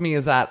problem with me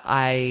is that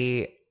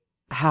I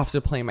have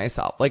to play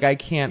myself. Like I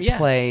can't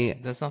play.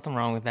 There's nothing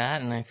wrong with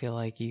that, and I feel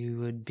like you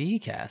would be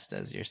cast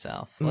as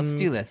yourself. Let's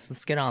do this.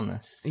 Let's get on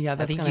this. Yeah,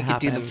 that's I think gonna you could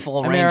do happen. the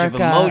full America, range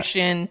of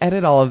emotion.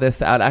 Edit all of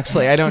this out.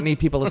 Actually, I don't need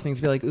people listening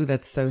to be like, "Ooh,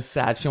 that's so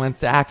sad. She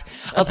wants to act."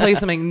 I'll tell you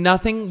something.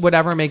 Nothing would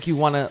ever make you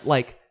want to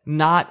like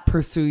not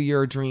pursue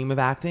your dream of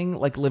acting,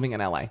 like living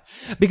in LA.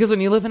 Because when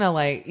you live in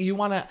LA, you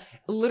want to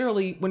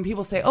literally, when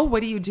people say, "Oh,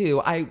 what do you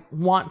do?" I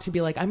want to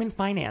be like, "I'm in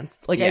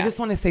finance." Like I just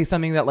want to say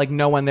something that like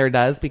no one there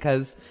does,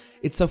 because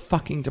it's so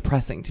fucking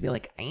depressing to be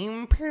like,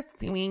 I'm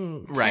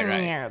pursuing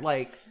career,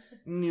 like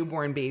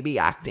newborn baby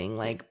acting.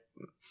 Like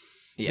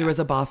there was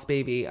a Boss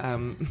Baby,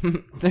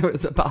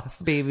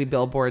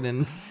 billboard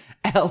in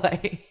LA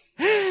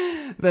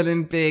that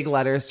in big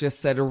letters just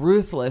said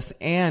ruthless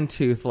and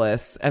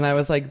toothless. And I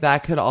was like,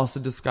 that could also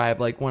describe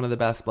like one of the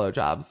best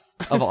blowjobs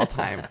of all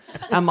time.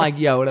 I'm like,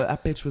 yo,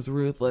 that bitch was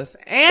ruthless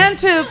and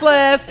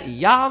toothless.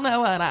 Y'all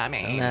know what I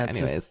mean. That's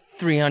anyways,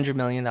 a $300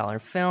 million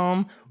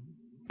film.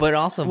 But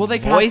also they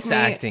voice cast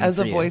me acting as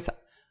for a you. voice.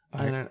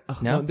 I don't.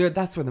 No?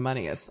 That's where the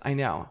money is. I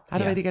know. How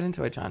do I get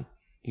into it, John?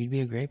 You'd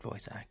be a great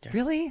voice actor.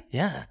 Really?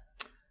 Yeah.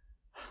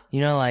 You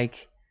know,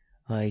 like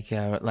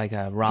a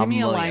Robin Give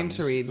me a Williams.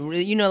 line to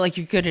read. You know, like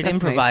you're good at That's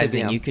nice of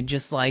improvising. you. You could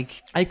just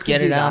like I could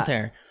get do it out that.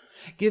 there.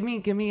 Give me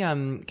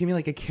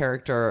like a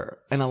character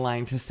and a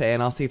line to say,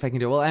 and I'll see if I can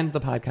do it. We'll end the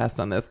podcast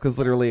on this because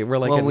literally we're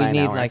like Well, at we 9 need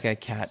hours. like a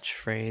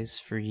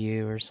catchphrase for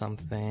you or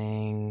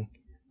something.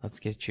 Let's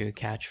get you a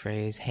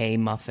catchphrase. Hey,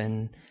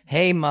 Muffin.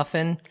 Hey,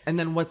 Muffin. And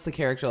then what's the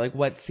character? Like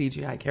what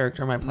CGI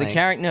character am I The playing?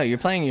 character? No, you're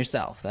playing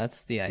yourself.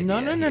 That's the idea.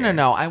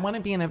 No. I want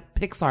to be in a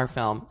Pixar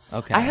film.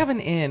 Okay. I have an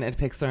in at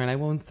Pixar, and I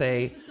won't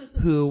say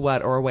who,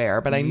 what, or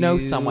where, but I know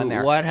someone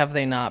there. What have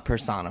they not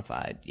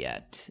personified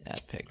yet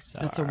at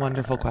Pixar? That's a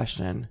wonderful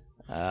question.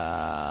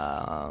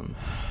 The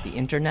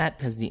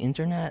internet? Has the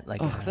internet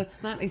like?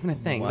 That's not even a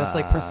thing. That's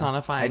like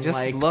personifying. I just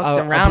like, looked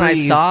a around. I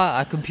breeze.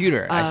 saw a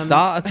computer. I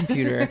saw a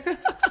computer.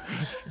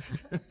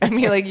 I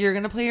mean, like, you're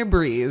going to play a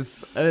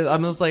breeze.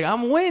 I'm just like,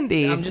 I'm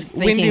windy. I'm just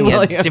Windy thinking of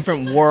Williams.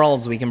 different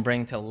worlds we can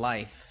bring to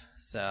life.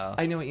 So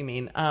I know what you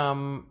mean.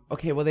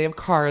 Okay, well, they have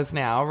Cars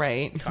now,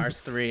 right? Cars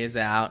 3 is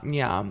out.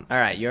 Yeah. All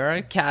right, you're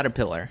a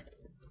caterpillar.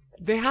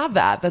 They have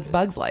that. That's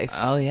Bug's Life.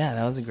 Oh yeah,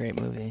 that was a great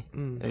movie.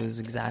 It was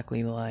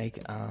exactly like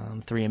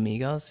Three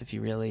Amigos. If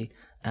you really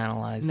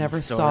analyze, Never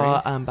the story.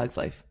 saw Bug's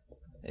Life.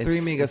 Three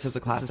Amigos is a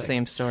It's classic. the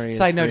same story.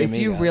 Side as note, Three if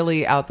you Amigos.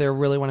 really out there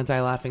really want to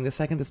die laughing, the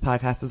second this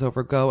podcast is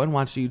over, go and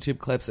watch YouTube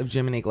clips of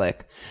Jiminy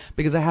Glick.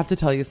 Because I have to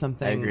tell you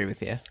something. I agree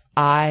with you.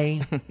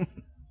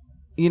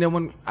 You know,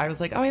 when I was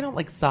like, oh, I don't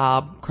like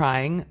sob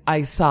crying.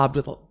 I sobbed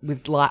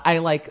I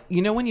like,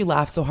 you know, when you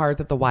laugh so hard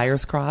that the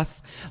wires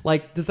cross,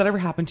 like, does that ever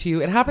happen to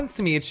you? It happens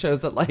to me. It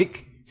shows that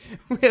like,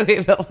 really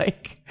that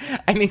like,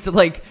 I need to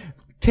like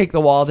take the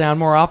wall down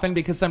more often,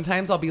 because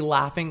sometimes I'll be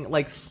laughing,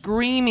 like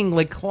screaming,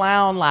 like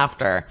clown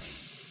laughter.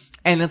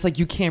 And it's like,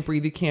 you can't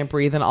breathe.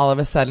 And all of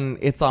a sudden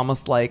it's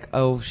almost like,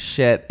 oh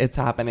shit, it's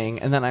happening.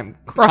 And then I'm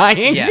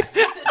crying. Yeah.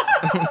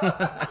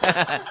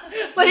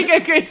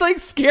 Like, it's like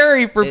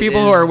scary for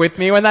people who are with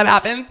me when that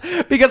happens,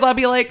 because I'll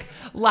be like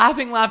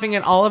laughing,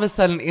 and all of a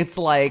sudden it's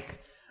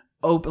like,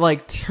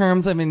 like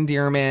terms of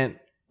endearment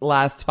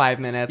last 5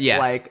 minutes,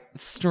 like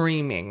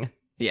streaming.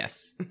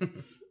 Yes.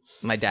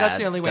 My dad. That's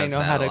the only way I does know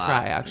that how a to lot.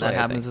 cry, actually, That I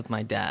happens think. with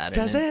my dad.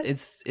 Does and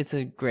it? It's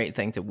a great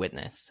thing to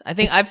witness. I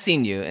think I've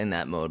seen you in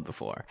that mode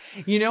before.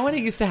 You know what?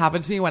 It used to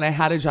happen to me when I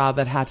had a job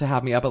that had to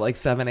have me up at like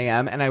 7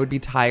 a.m. and I would be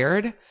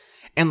tired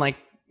and like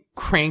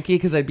cranky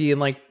because I'd be in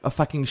like a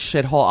fucking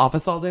shithole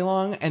office all day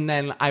long. And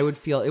then I would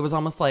feel, it was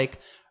almost like,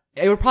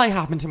 it would probably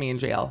happen to me in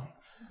jail.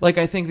 Like,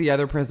 I think the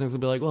other prisoners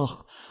would be like,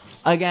 well,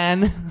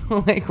 again,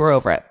 like, we're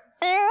over it.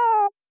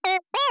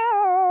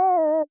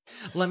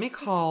 Let me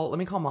call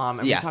mom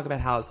and we talk about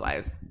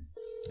housewives.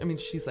 I mean,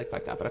 she's like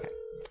fucked up, but okay.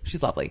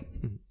 She's lovely.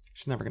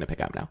 She's never going to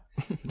pick up now.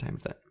 What time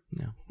is it?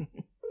 No.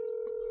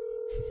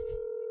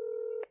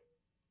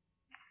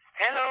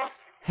 Hello.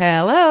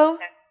 Hello.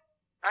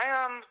 I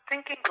am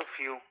thinking of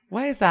you.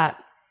 Why is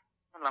that?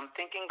 Well, I'm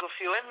thinking of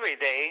you every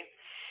day.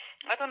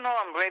 I don't know,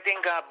 I'm reading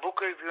a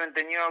book review in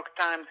the New York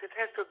Times. It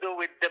has to do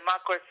with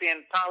democracy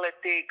and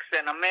politics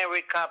and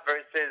America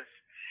versus,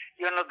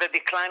 you know, the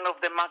decline of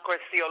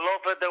democracy all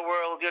over the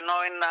world, you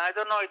know, and I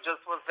don't know, it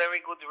just was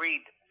very good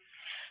read.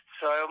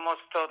 So I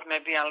almost thought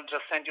maybe I'll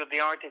just send you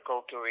the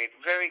article to read.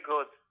 Very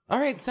good.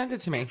 All right, send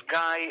it to me.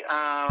 Guy,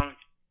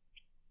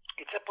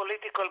 It's a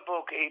political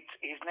book.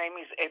 His name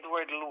is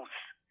Edward Luce,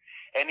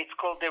 and it's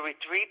called The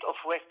Retreat of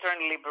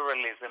Western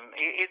Liberalism.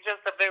 It's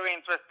just a very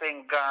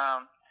interesting,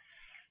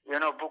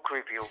 book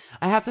review.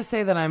 I have to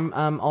say that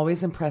I'm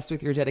always impressed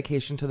with your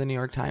dedication to the New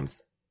York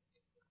Times.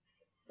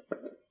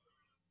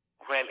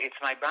 Well, it's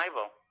my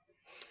Bible.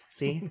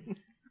 See?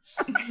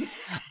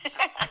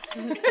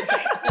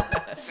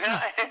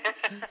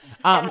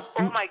 Oh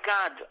my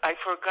God, I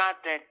forgot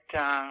that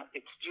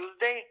it's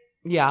Tuesday.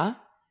 Yeah?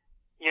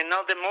 You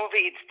know the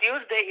movie, it's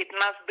Tuesday, it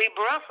must be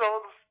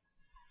Brussels.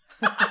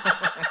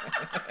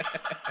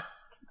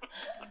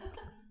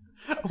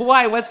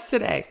 Why? What's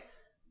today?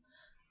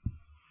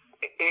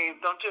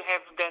 Don't you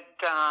have that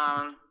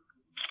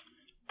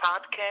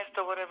podcast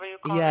or whatever you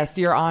call it? Yes,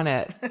 you're on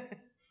it.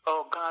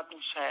 Oh, God,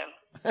 Michelle.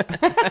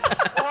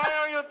 Why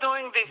are you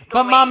doing this to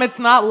But me? Mom, it's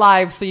not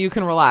live, so you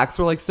can relax.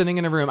 We're like sitting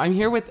in a room. I'm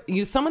here with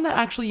you, someone that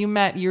actually you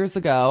met years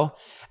ago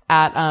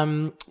at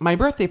my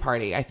birthday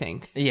party, I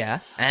think.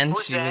 Yeah, and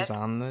Who's she that? was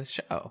on the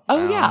show. Oh,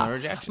 on the yeah.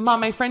 Rejection Mom,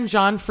 my friend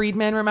John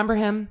Friedman, remember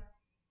him?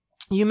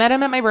 You met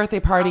him at my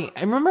birthday party.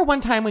 I remember one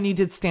time when you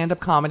did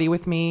stand-up comedy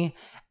with me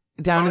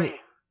down in the...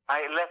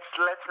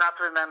 Let's not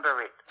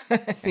remember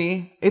it.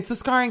 See? It's a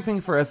scarring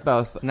thing for us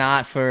both.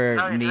 Not for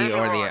No, it me really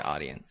or the was.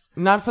 audience.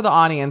 Not for the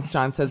audience,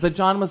 John says, but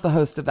John was the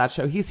host of that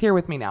show. He's here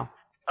with me now.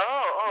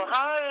 Oh,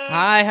 hi.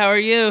 Hi, how are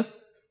you?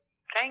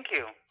 Thank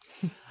you.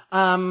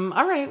 All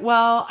right.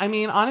 Well, I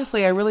mean,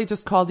 honestly, I really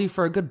just called you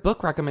for a good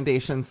book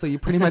recommendation, so you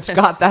pretty much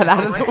got that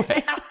out of the way.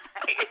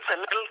 It's a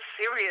little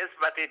serious,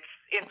 but it's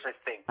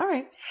interesting. All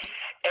right.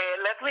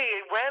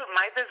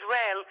 Might as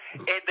well.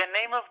 The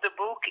name of the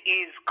book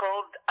is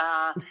called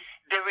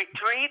The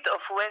Retreat of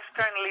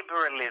Western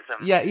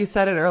Liberalism. Yeah, you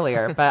said it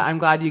earlier, but I'm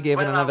glad you gave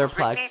it another I'll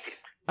plug. repeat it.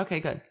 Okay,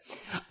 good.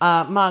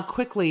 Ma,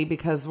 quickly,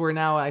 because we're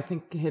now, I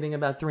think, hitting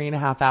about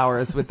 3.5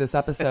 hours with this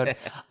episode.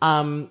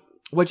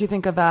 What'd you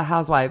think of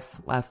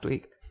Housewives last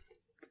week?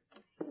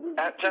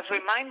 Just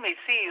remind me,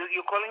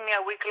 you're calling me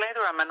a week later.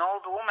 I'm an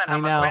old woman. I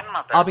I'm know. a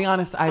grandmother. I'll be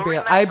honest, I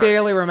Remember.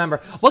 barely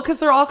remember. Well, because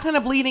they're all kind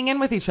of bleeding in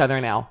with each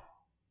other now.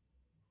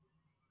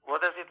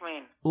 What does it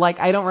mean?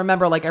 Like, I don't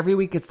remember. Like, every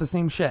week it's the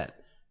same shit.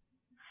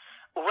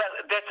 Well,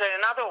 that's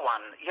another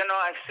one.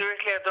 I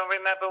seriously don't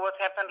remember what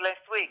happened last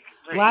week.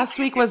 Last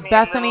week was Give me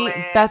a Bethany.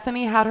 little,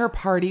 Bethany had her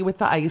party with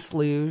the ice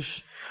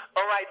luge.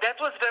 All right, that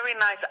was very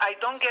nice. I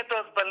don't get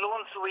those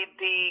balloons with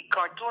the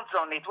cartoons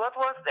on it. What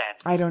was that?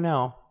 I don't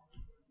know.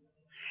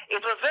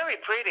 It was very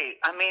pretty.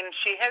 I mean,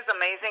 she has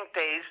amazing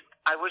taste.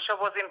 I wish I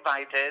was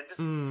invited.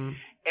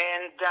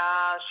 And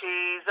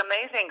she's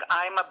amazing.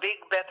 I'm a big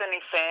Bethany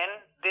fan.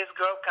 This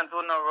girl can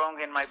do no wrong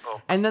in my book.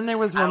 And then there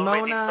was I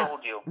already Ramona.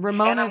 told you.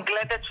 Ramona. And I'm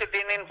glad that she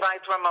didn't invite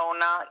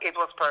Ramona. It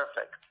was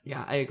perfect.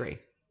 Yeah, I agree.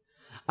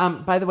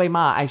 By the way,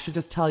 Ma, I should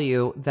just tell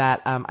you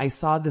that I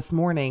saw this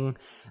morning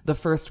the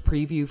first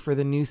preview for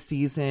the new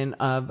season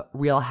of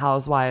Real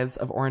Housewives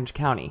of Orange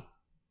County.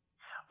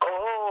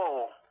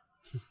 Oh,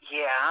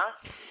 yeah.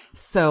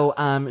 So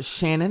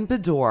Shannon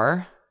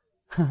Bedore,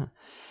 I saw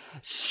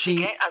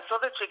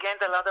that she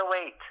gained a lot of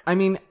weight. I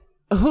mean,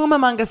 whom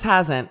among us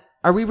hasn't?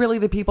 Are we really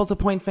the people to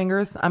point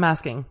fingers? I'm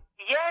asking.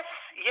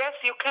 Yes,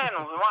 you can.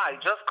 Why?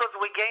 Just because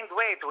we gained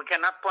weight, we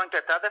cannot point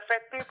at other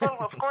fat people?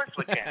 Of course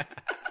we can.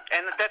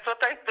 And that's what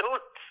I do.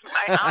 It's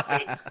my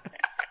hobby.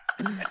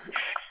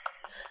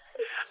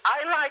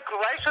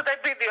 Why should I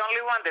be the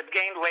only one that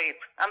gained weight?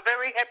 I'm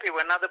very happy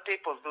when other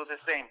people do the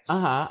same.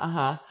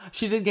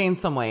 She did gain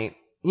some weight.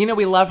 We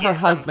love her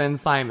husband,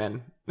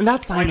 Simon.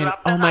 Not Simon. love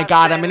the Oh my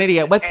God, I'm an husband,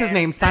 idiot. What's his and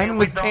name? Simon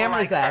we was don't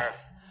Tamara's like her. ex.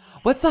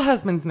 What's the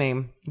husband's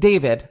name?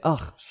 David.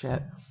 Ugh,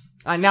 shit.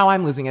 Now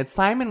I'm losing it.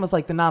 Simon was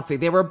like the Nazi.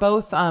 They were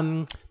both,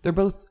 they're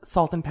both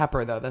salt and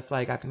pepper though. That's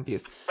why I got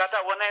confused. But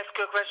I want to ask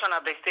you a question.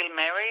 Are they still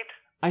married?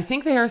 I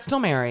think they are still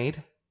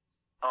married.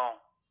 Oh.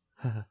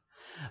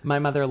 My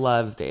mother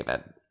loves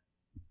David.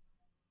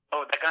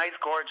 Oh, the guy's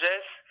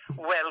gorgeous,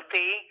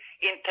 wealthy,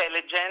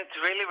 intelligent,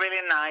 really,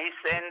 really nice,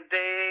 and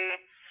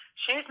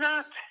she's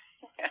not.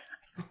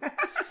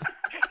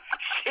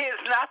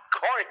 She's not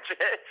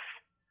gorgeous,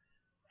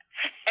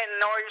 and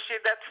nor is she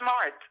that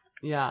smart.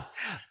 Yeah.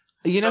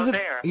 You know So who?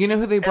 there. You know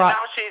who they And brought?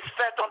 now she's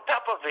fat on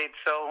top of it.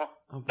 So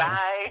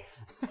bye.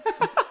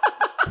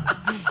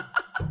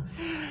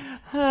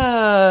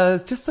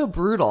 It's just so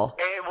brutal.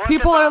 what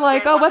People are about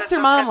like, the- "Oh, what what's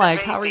your about mom the like?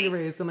 How were baby? you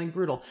raised?" I'm like,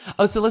 brutal.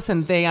 Oh, so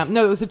listen, they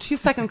no, it was a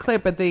 2-second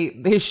clip, but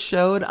they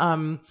showed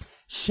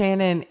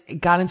Shannon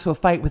got into a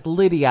fight with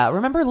Lydia.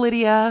 Remember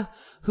Lydia,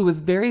 who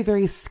was very,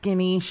 very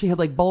skinny? She had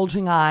like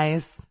bulging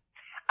eyes.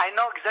 I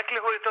know exactly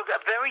who you're talking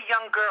about. A very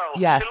young girl.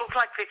 Yes. She looks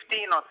like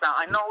 15 or so.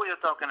 I know who you're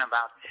talking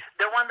about.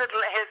 The one that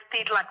has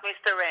teeth like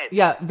Mr. Ed.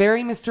 Yeah,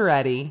 very Mr.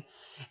 Eddie.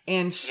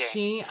 And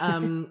she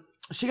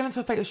she got into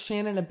a fight with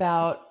Shannon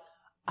about,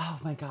 oh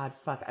my God,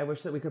 fuck. I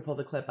wish that we could pull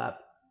the clip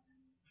up.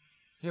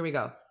 Here we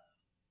go.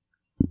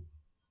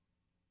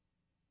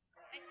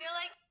 I feel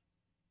like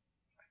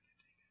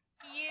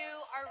you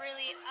are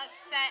really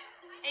upset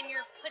and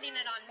you're putting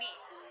it on me.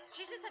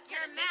 She's just upset.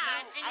 You're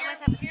mad. And I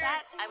was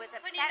upset. I was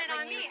upset putting it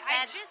when on you me.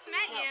 said. I just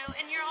met you,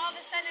 and you're all of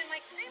a sudden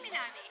like screaming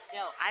at me.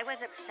 No, I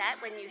was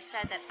upset when you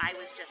said that I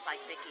was just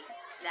like Vicky.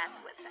 That's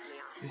what set me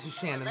off. This is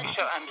Shannon. I'm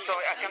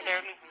sorry, I can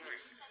barely hear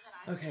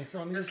you. Okay, so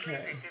let me just hear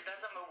it.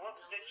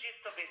 What's the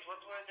gist of it? What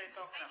were they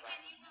talking about?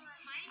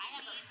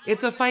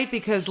 It's a fight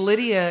because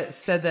Lydia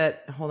said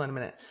that. Hold on a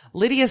minute.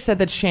 Lydia said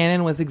that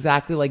Shannon was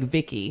exactly like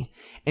Vicky,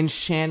 and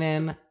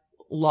Shannon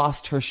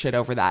lost her shit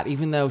over that,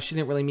 even though she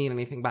didn't really mean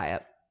anything by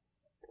it.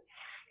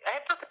 I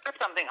have to say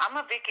something. I'm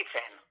a Vicky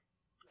fan.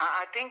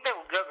 I think the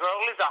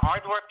girl is a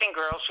hard-working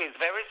girl. She's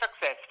very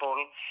successful.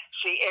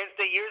 As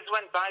the years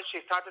went by, she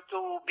started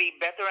to be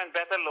better and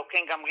better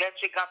looking. I'm glad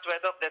she got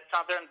rid of that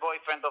southern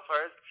boyfriend of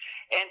hers.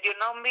 And you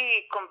know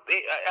me,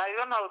 I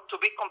don't know, to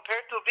be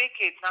compared to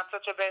Vicky, it's not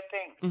such a bad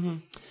thing.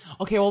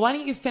 Mm-hmm. Okay, well, why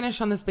don't you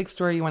finish on this big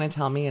story you want to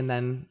tell me, and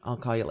then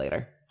I'll call you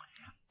later.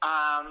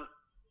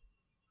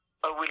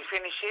 We'll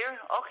finish here?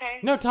 Okay.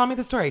 No, tell me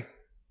the story.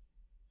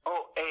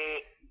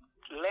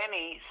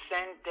 Lenny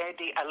sent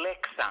Daddy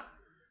Alexa.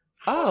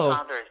 Oh,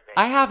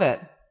 I have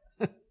it.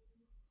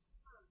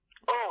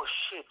 Oh,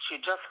 shit. She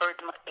just heard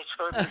me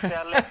say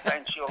Alexa,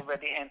 and she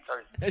already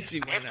answers. I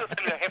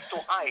have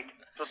to hide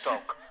to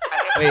talk.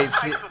 Wait,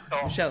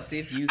 Michelle, see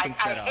if you can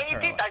set off her I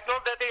hate it. I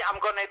told Daddy I'm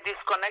going to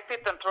disconnect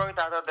it and throw it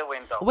out of the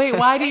window. Wait,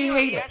 why do you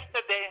hate it?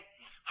 Yesterday,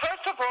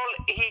 first of all,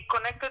 he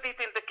connected it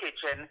in the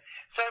kitchen.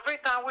 So every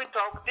time we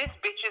talk, this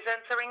bitch is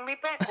answering me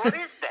back. What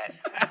is that?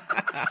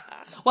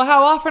 Well,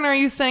 how often are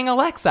you saying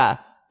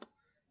Alexa?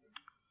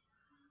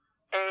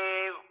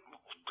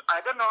 I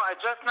don't know. I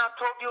just now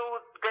told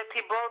you that he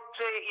bought,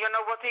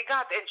 what he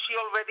got, and she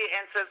already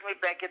answers me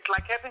back. It's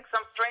like having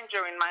some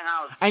stranger in my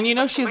house. And you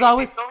know she's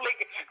always...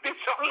 This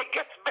only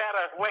gets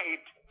better.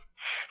 Wait.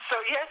 So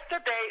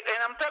yesterday,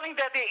 and I'm telling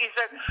Daddy, he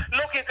said,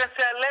 look, you can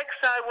say,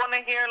 Alexa, I want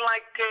to hear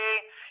like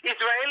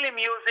Israeli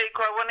music,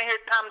 or I want to hear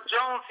Tom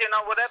Jones,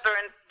 whatever,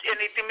 and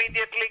it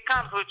immediately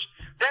comes, which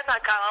that I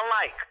kind of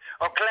like,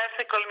 or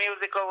classical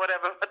music or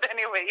whatever. But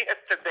anyway,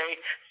 yesterday...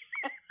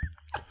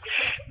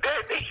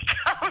 Daddy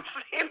comes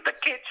in the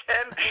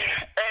kitchen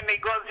and he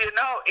goes,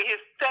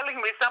 he's telling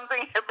me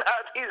something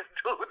about his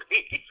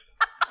duty.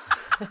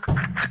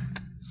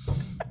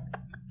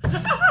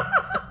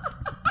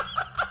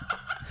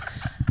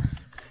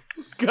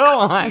 Go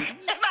on.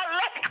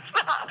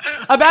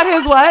 About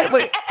his what?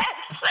 Wait.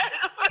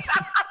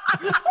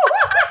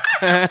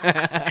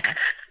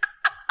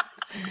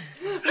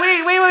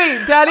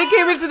 wait. Daddy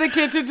came into the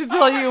kitchen to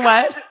tell you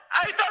what?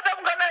 I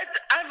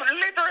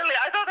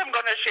thought I'm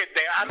gonna shit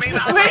there. I mean,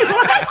 wait,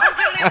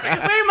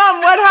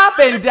 Mom, what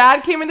happened?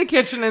 Dad came in the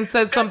kitchen and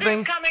said something.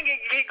 He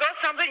got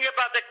something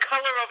about the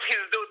color of his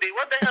duty.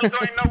 What the hell do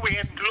I know? We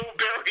had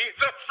blueberries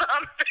or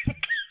something.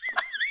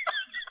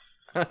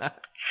 And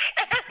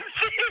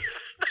she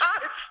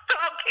starts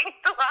talking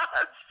to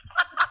us.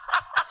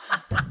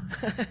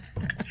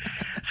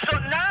 So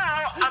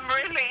now I'm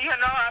really,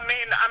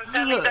 I'm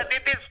telling that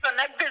it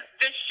disconnect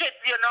this shit,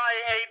 I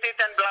hate it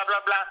and blah,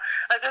 blah, blah.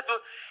 I said,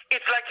 well,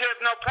 it's like you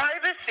have no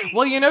privacy.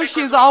 Well,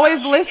 she's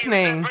always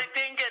listening.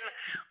 Everything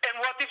and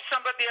what if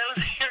somebody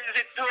else hears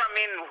it too? I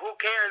mean, who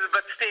cares?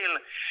 But still.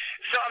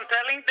 So I'm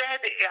telling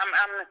Daddy,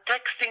 I'm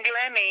texting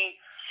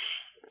Lenny,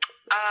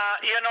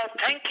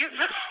 thank you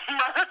so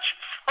much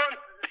for,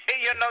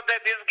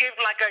 that is gift.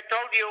 Like I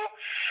told you,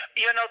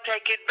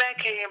 take it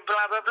back,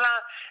 blah, blah, blah.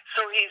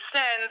 So he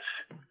sends...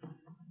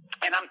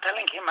 And I'm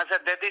telling him, I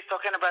said, Daddy's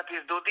talking about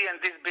his duty and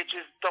this bitch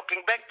is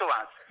talking back to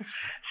us.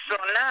 So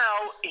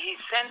now he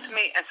sent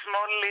me a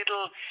small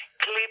little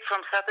clip from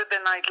Saturday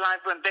Night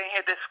Live when they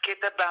had a skit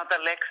about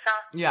Alexa.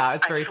 Yeah,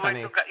 it's very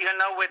funny. With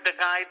the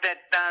guy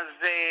that does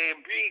the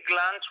big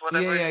lunch,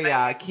 whatever.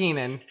 Yeah,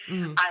 Keenan.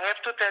 Mm-hmm. I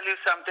have to tell you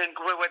something.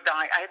 We were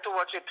dying. I had to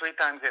watch it 3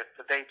 times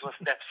yesterday. It was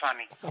that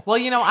funny. Well,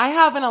 I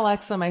have an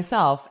Alexa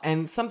myself,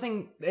 and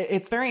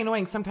it's very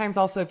annoying. Sometimes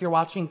also if you're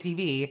watching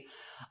TV,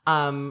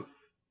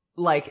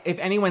 like if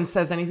anyone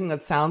says anything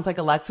that sounds like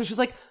Alexa, she's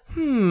like,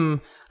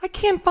 I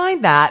can't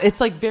find that.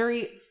 It's like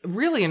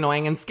really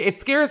annoying, and it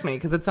scares me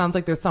because it sounds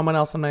like there's someone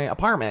else in my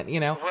apartment,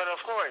 Well,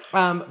 of course.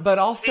 But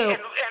also...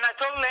 And I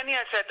told Lenny,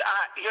 I said,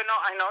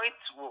 I know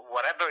it's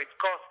whatever it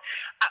costs.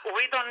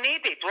 We don't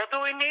need it. What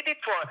do we need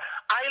it for?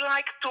 I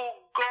like to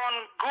go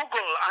on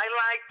Google. I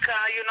like,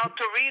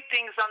 to read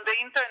things on the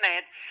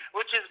internet,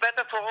 which is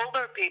better for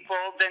older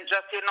people than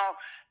just,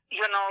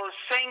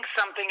 saying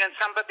something and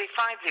somebody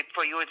finds it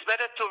for you. It's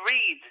better to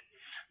read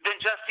than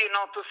just,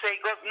 to say,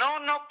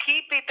 no,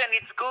 keep it and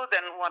it's good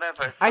and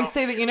whatever. So I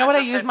say that, what I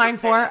use mine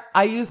for?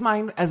 I use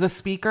mine as a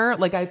speaker.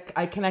 Like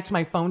I connect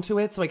my phone to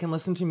it so I can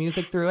listen to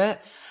music through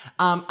it.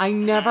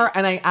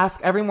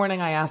 Every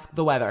morning I ask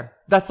the weather.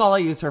 That's all I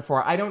use her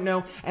for. I don't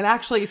know. And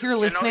actually, if you're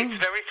listening.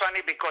 It's very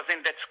funny because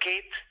in that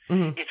skit,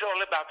 it's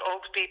all about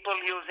old people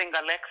using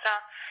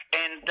Alexa.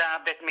 And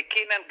that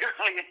McKinnon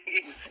girl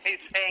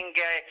is saying,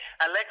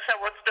 Alexa,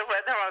 what's the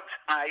weather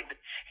outside?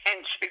 And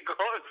she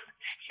goes,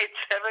 it's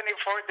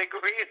 74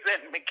 degrees.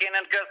 And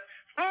McKinnon goes,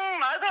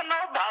 I don't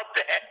know about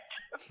that.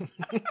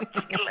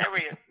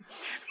 Hilarious.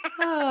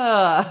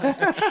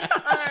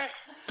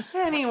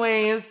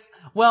 Anyways,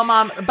 well,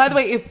 Mom, by the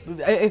way,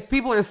 if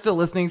people are still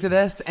listening to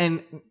this,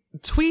 and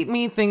tweet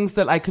me things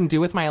that I can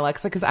do with my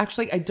Alexa, because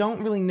actually I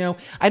don't really know.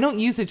 I don't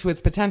use it to its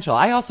potential.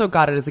 I also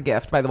got it as a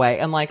gift, by the way,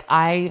 and like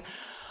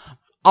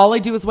all I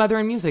do is weather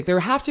and music. There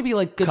have to be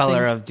like good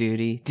color things. of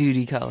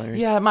duty colors.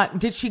 Yeah,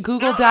 did she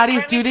Google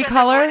Daddy's duty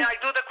color? When I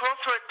do the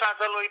crossword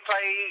puzzle, if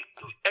I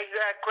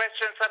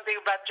question something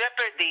about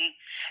Jeopardy,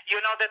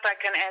 you know that I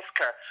can ask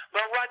her.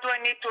 But what do I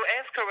need to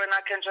ask her when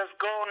I can just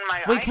go on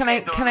my Wait,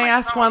 iPad can I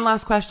ask one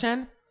last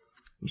question?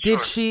 Sure.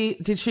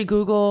 Did she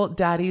Google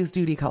Daddy's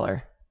duty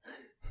color?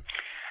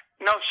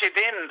 No, she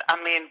didn't. I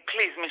mean,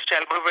 please,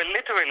 Michelle, we were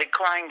literally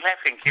crying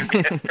laughing here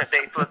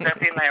yesterday. It was that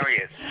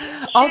hilarious.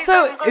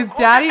 Also, is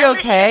Daddy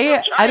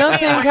okay? I don't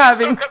think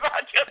having...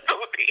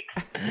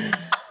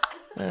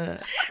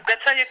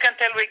 That's how you can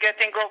tell we're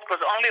getting old,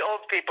 because only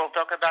old people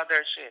talk about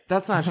their shit.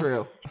 That's not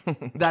true.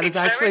 That is It's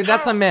actually, very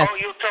that's true. a myth. Oh,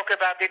 you talk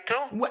about it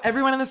too?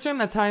 Everyone in this room,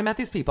 that's how I met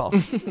these people.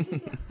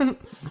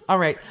 All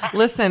right.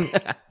 Listen,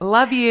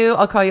 love you.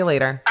 I'll call you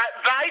later.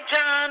 Bye,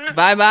 John.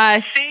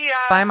 Bye. See ya.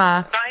 Bye,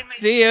 Ma. Bye,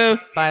 See you.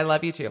 Bye.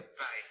 Love you too.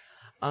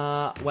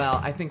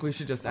 Well, I think we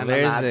should just end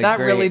There's on that. a That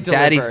great, really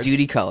delivered. Daddy's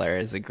duty color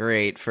is a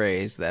great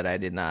phrase that I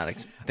did not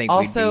think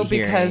Also, we'd be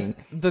because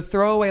hearing. the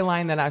throwaway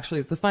line that actually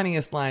is the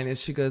funniest line is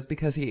she goes,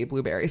 because he ate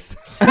blueberries.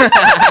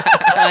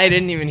 I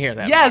didn't even hear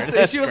that. Yes, part.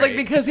 That's she was great.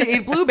 like, because he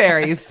ate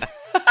blueberries.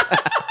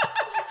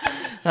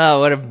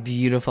 Oh, what a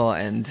beautiful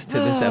end to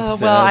this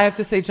episode. Well, I have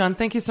to say, John,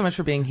 thank you so much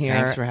for being here.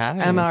 Thanks for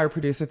having Emma, me. our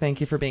producer, thank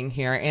you for being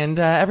here. And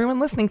everyone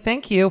listening,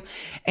 thank you.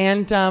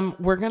 And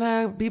we're going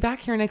to be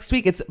back here next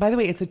week. By the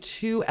way, it's a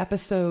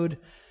 2-episode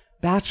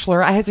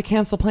Bachelor. I had to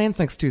cancel plans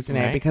next Tuesday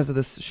night because of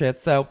this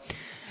shit. So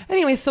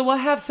anyway, so we'll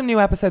have some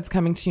new episodes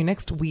coming to you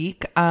next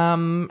week.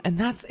 And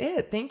that's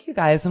it. Thank you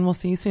guys. And we'll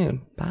see you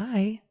soon.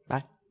 Bye.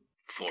 Bye.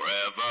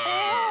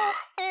 Forever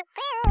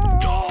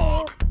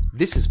Dog.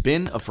 This has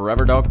been a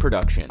Forever Dog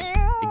production.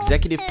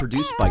 Executive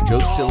produced by Joe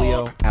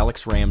Cilio,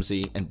 Alex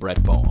Ramsey, and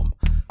Brett Boehm.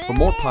 For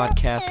more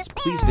podcasts,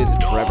 please visit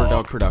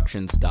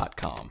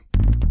foreverdogproductions.com.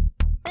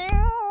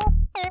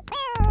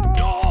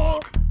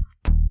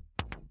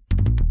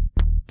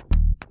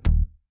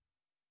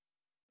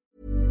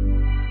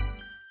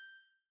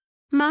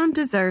 Mom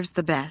deserves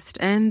the best,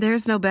 and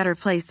there's no better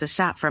place to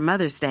shop for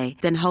Mother's Day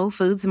than Whole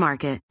Foods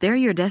Market. They're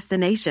your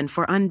destination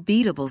for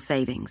unbeatable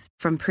savings,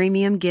 from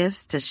premium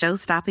gifts to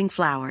show-stopping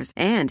flowers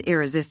and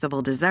irresistible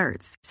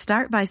desserts.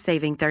 Start by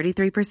saving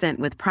 33%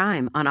 with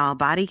Prime on all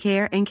body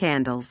care and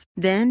candles.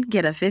 Then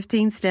get a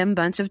 15-stem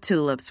bunch of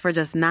tulips for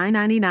just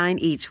 $9.99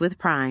 each with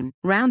Prime.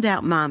 Round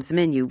out Mom's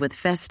menu with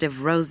festive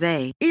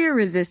rosé,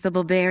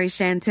 irresistible berry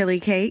chantilly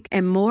cake,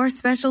 and more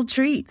special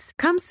treats.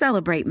 Come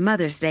celebrate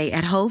Mother's Day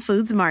at Whole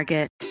Foods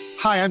Market.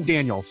 Hi, I'm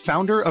Daniel,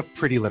 founder of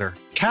Pretty Litter.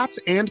 Cats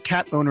and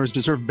cat owners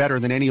deserve better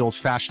than any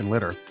old-fashioned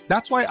litter.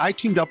 That's why I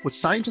teamed up with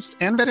scientists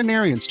and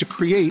veterinarians to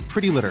create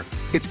Pretty Litter.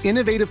 Its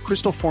innovative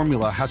crystal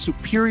formula has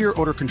superior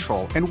odor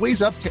control and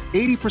weighs up to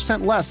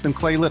 80% less than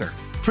clay litter.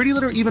 Pretty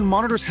Litter even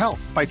monitors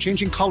health by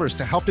changing colors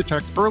to help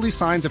detect early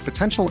signs of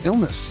potential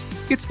illness.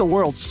 It's the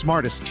world's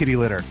smartest kitty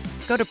litter.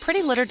 Go to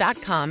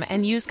prettylitter.com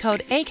and use code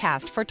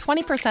ACAST for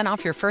 20%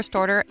 off your first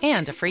order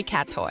and a free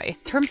cat toy.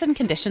 Terms and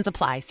conditions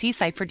apply. See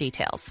site for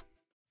details.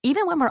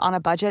 Even when we're on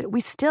a budget,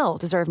 we still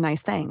deserve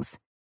nice things.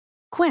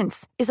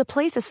 Quince is a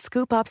place to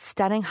scoop up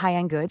stunning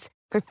high-end goods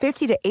for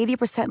 50 to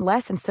 80%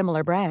 less than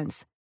similar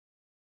brands.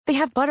 They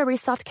have buttery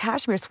soft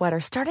cashmere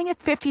sweaters starting at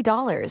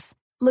 $50,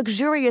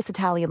 luxurious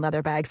Italian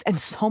leather bags, and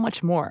so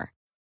much more.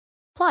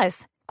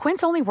 Plus,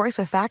 Quince only works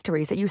with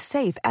factories that use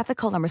safe,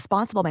 ethical, and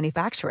responsible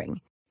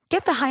manufacturing.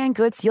 Get the high-end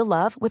goods you'll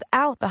love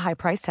without the high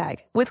price tag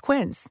with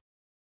Quince.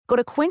 Go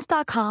to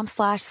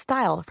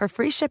quince.com/style for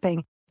free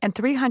shipping and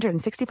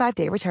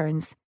 365-day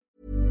returns.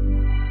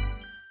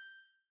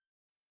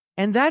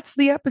 And that's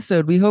the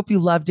episode. We hope you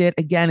loved it.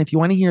 Again, if you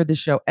want to hear the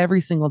show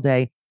every single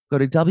day, go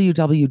to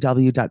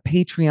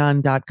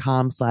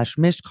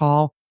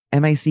www.patreon.com/mishcall,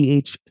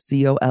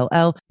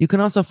 MICHCOLL. You can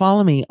also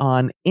follow me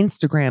on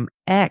Instagram,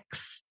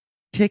 X,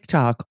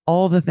 TikTok,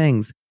 all the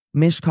things.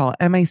 Mishcall,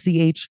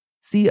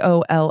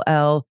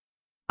 MICHCOLL.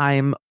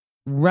 I'm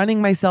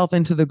running myself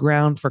into the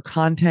ground for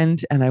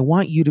content, and I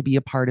want you to be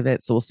a part of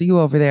it. So we'll see you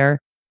over there.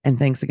 And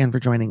thanks again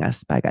for joining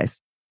us. Bye, guys.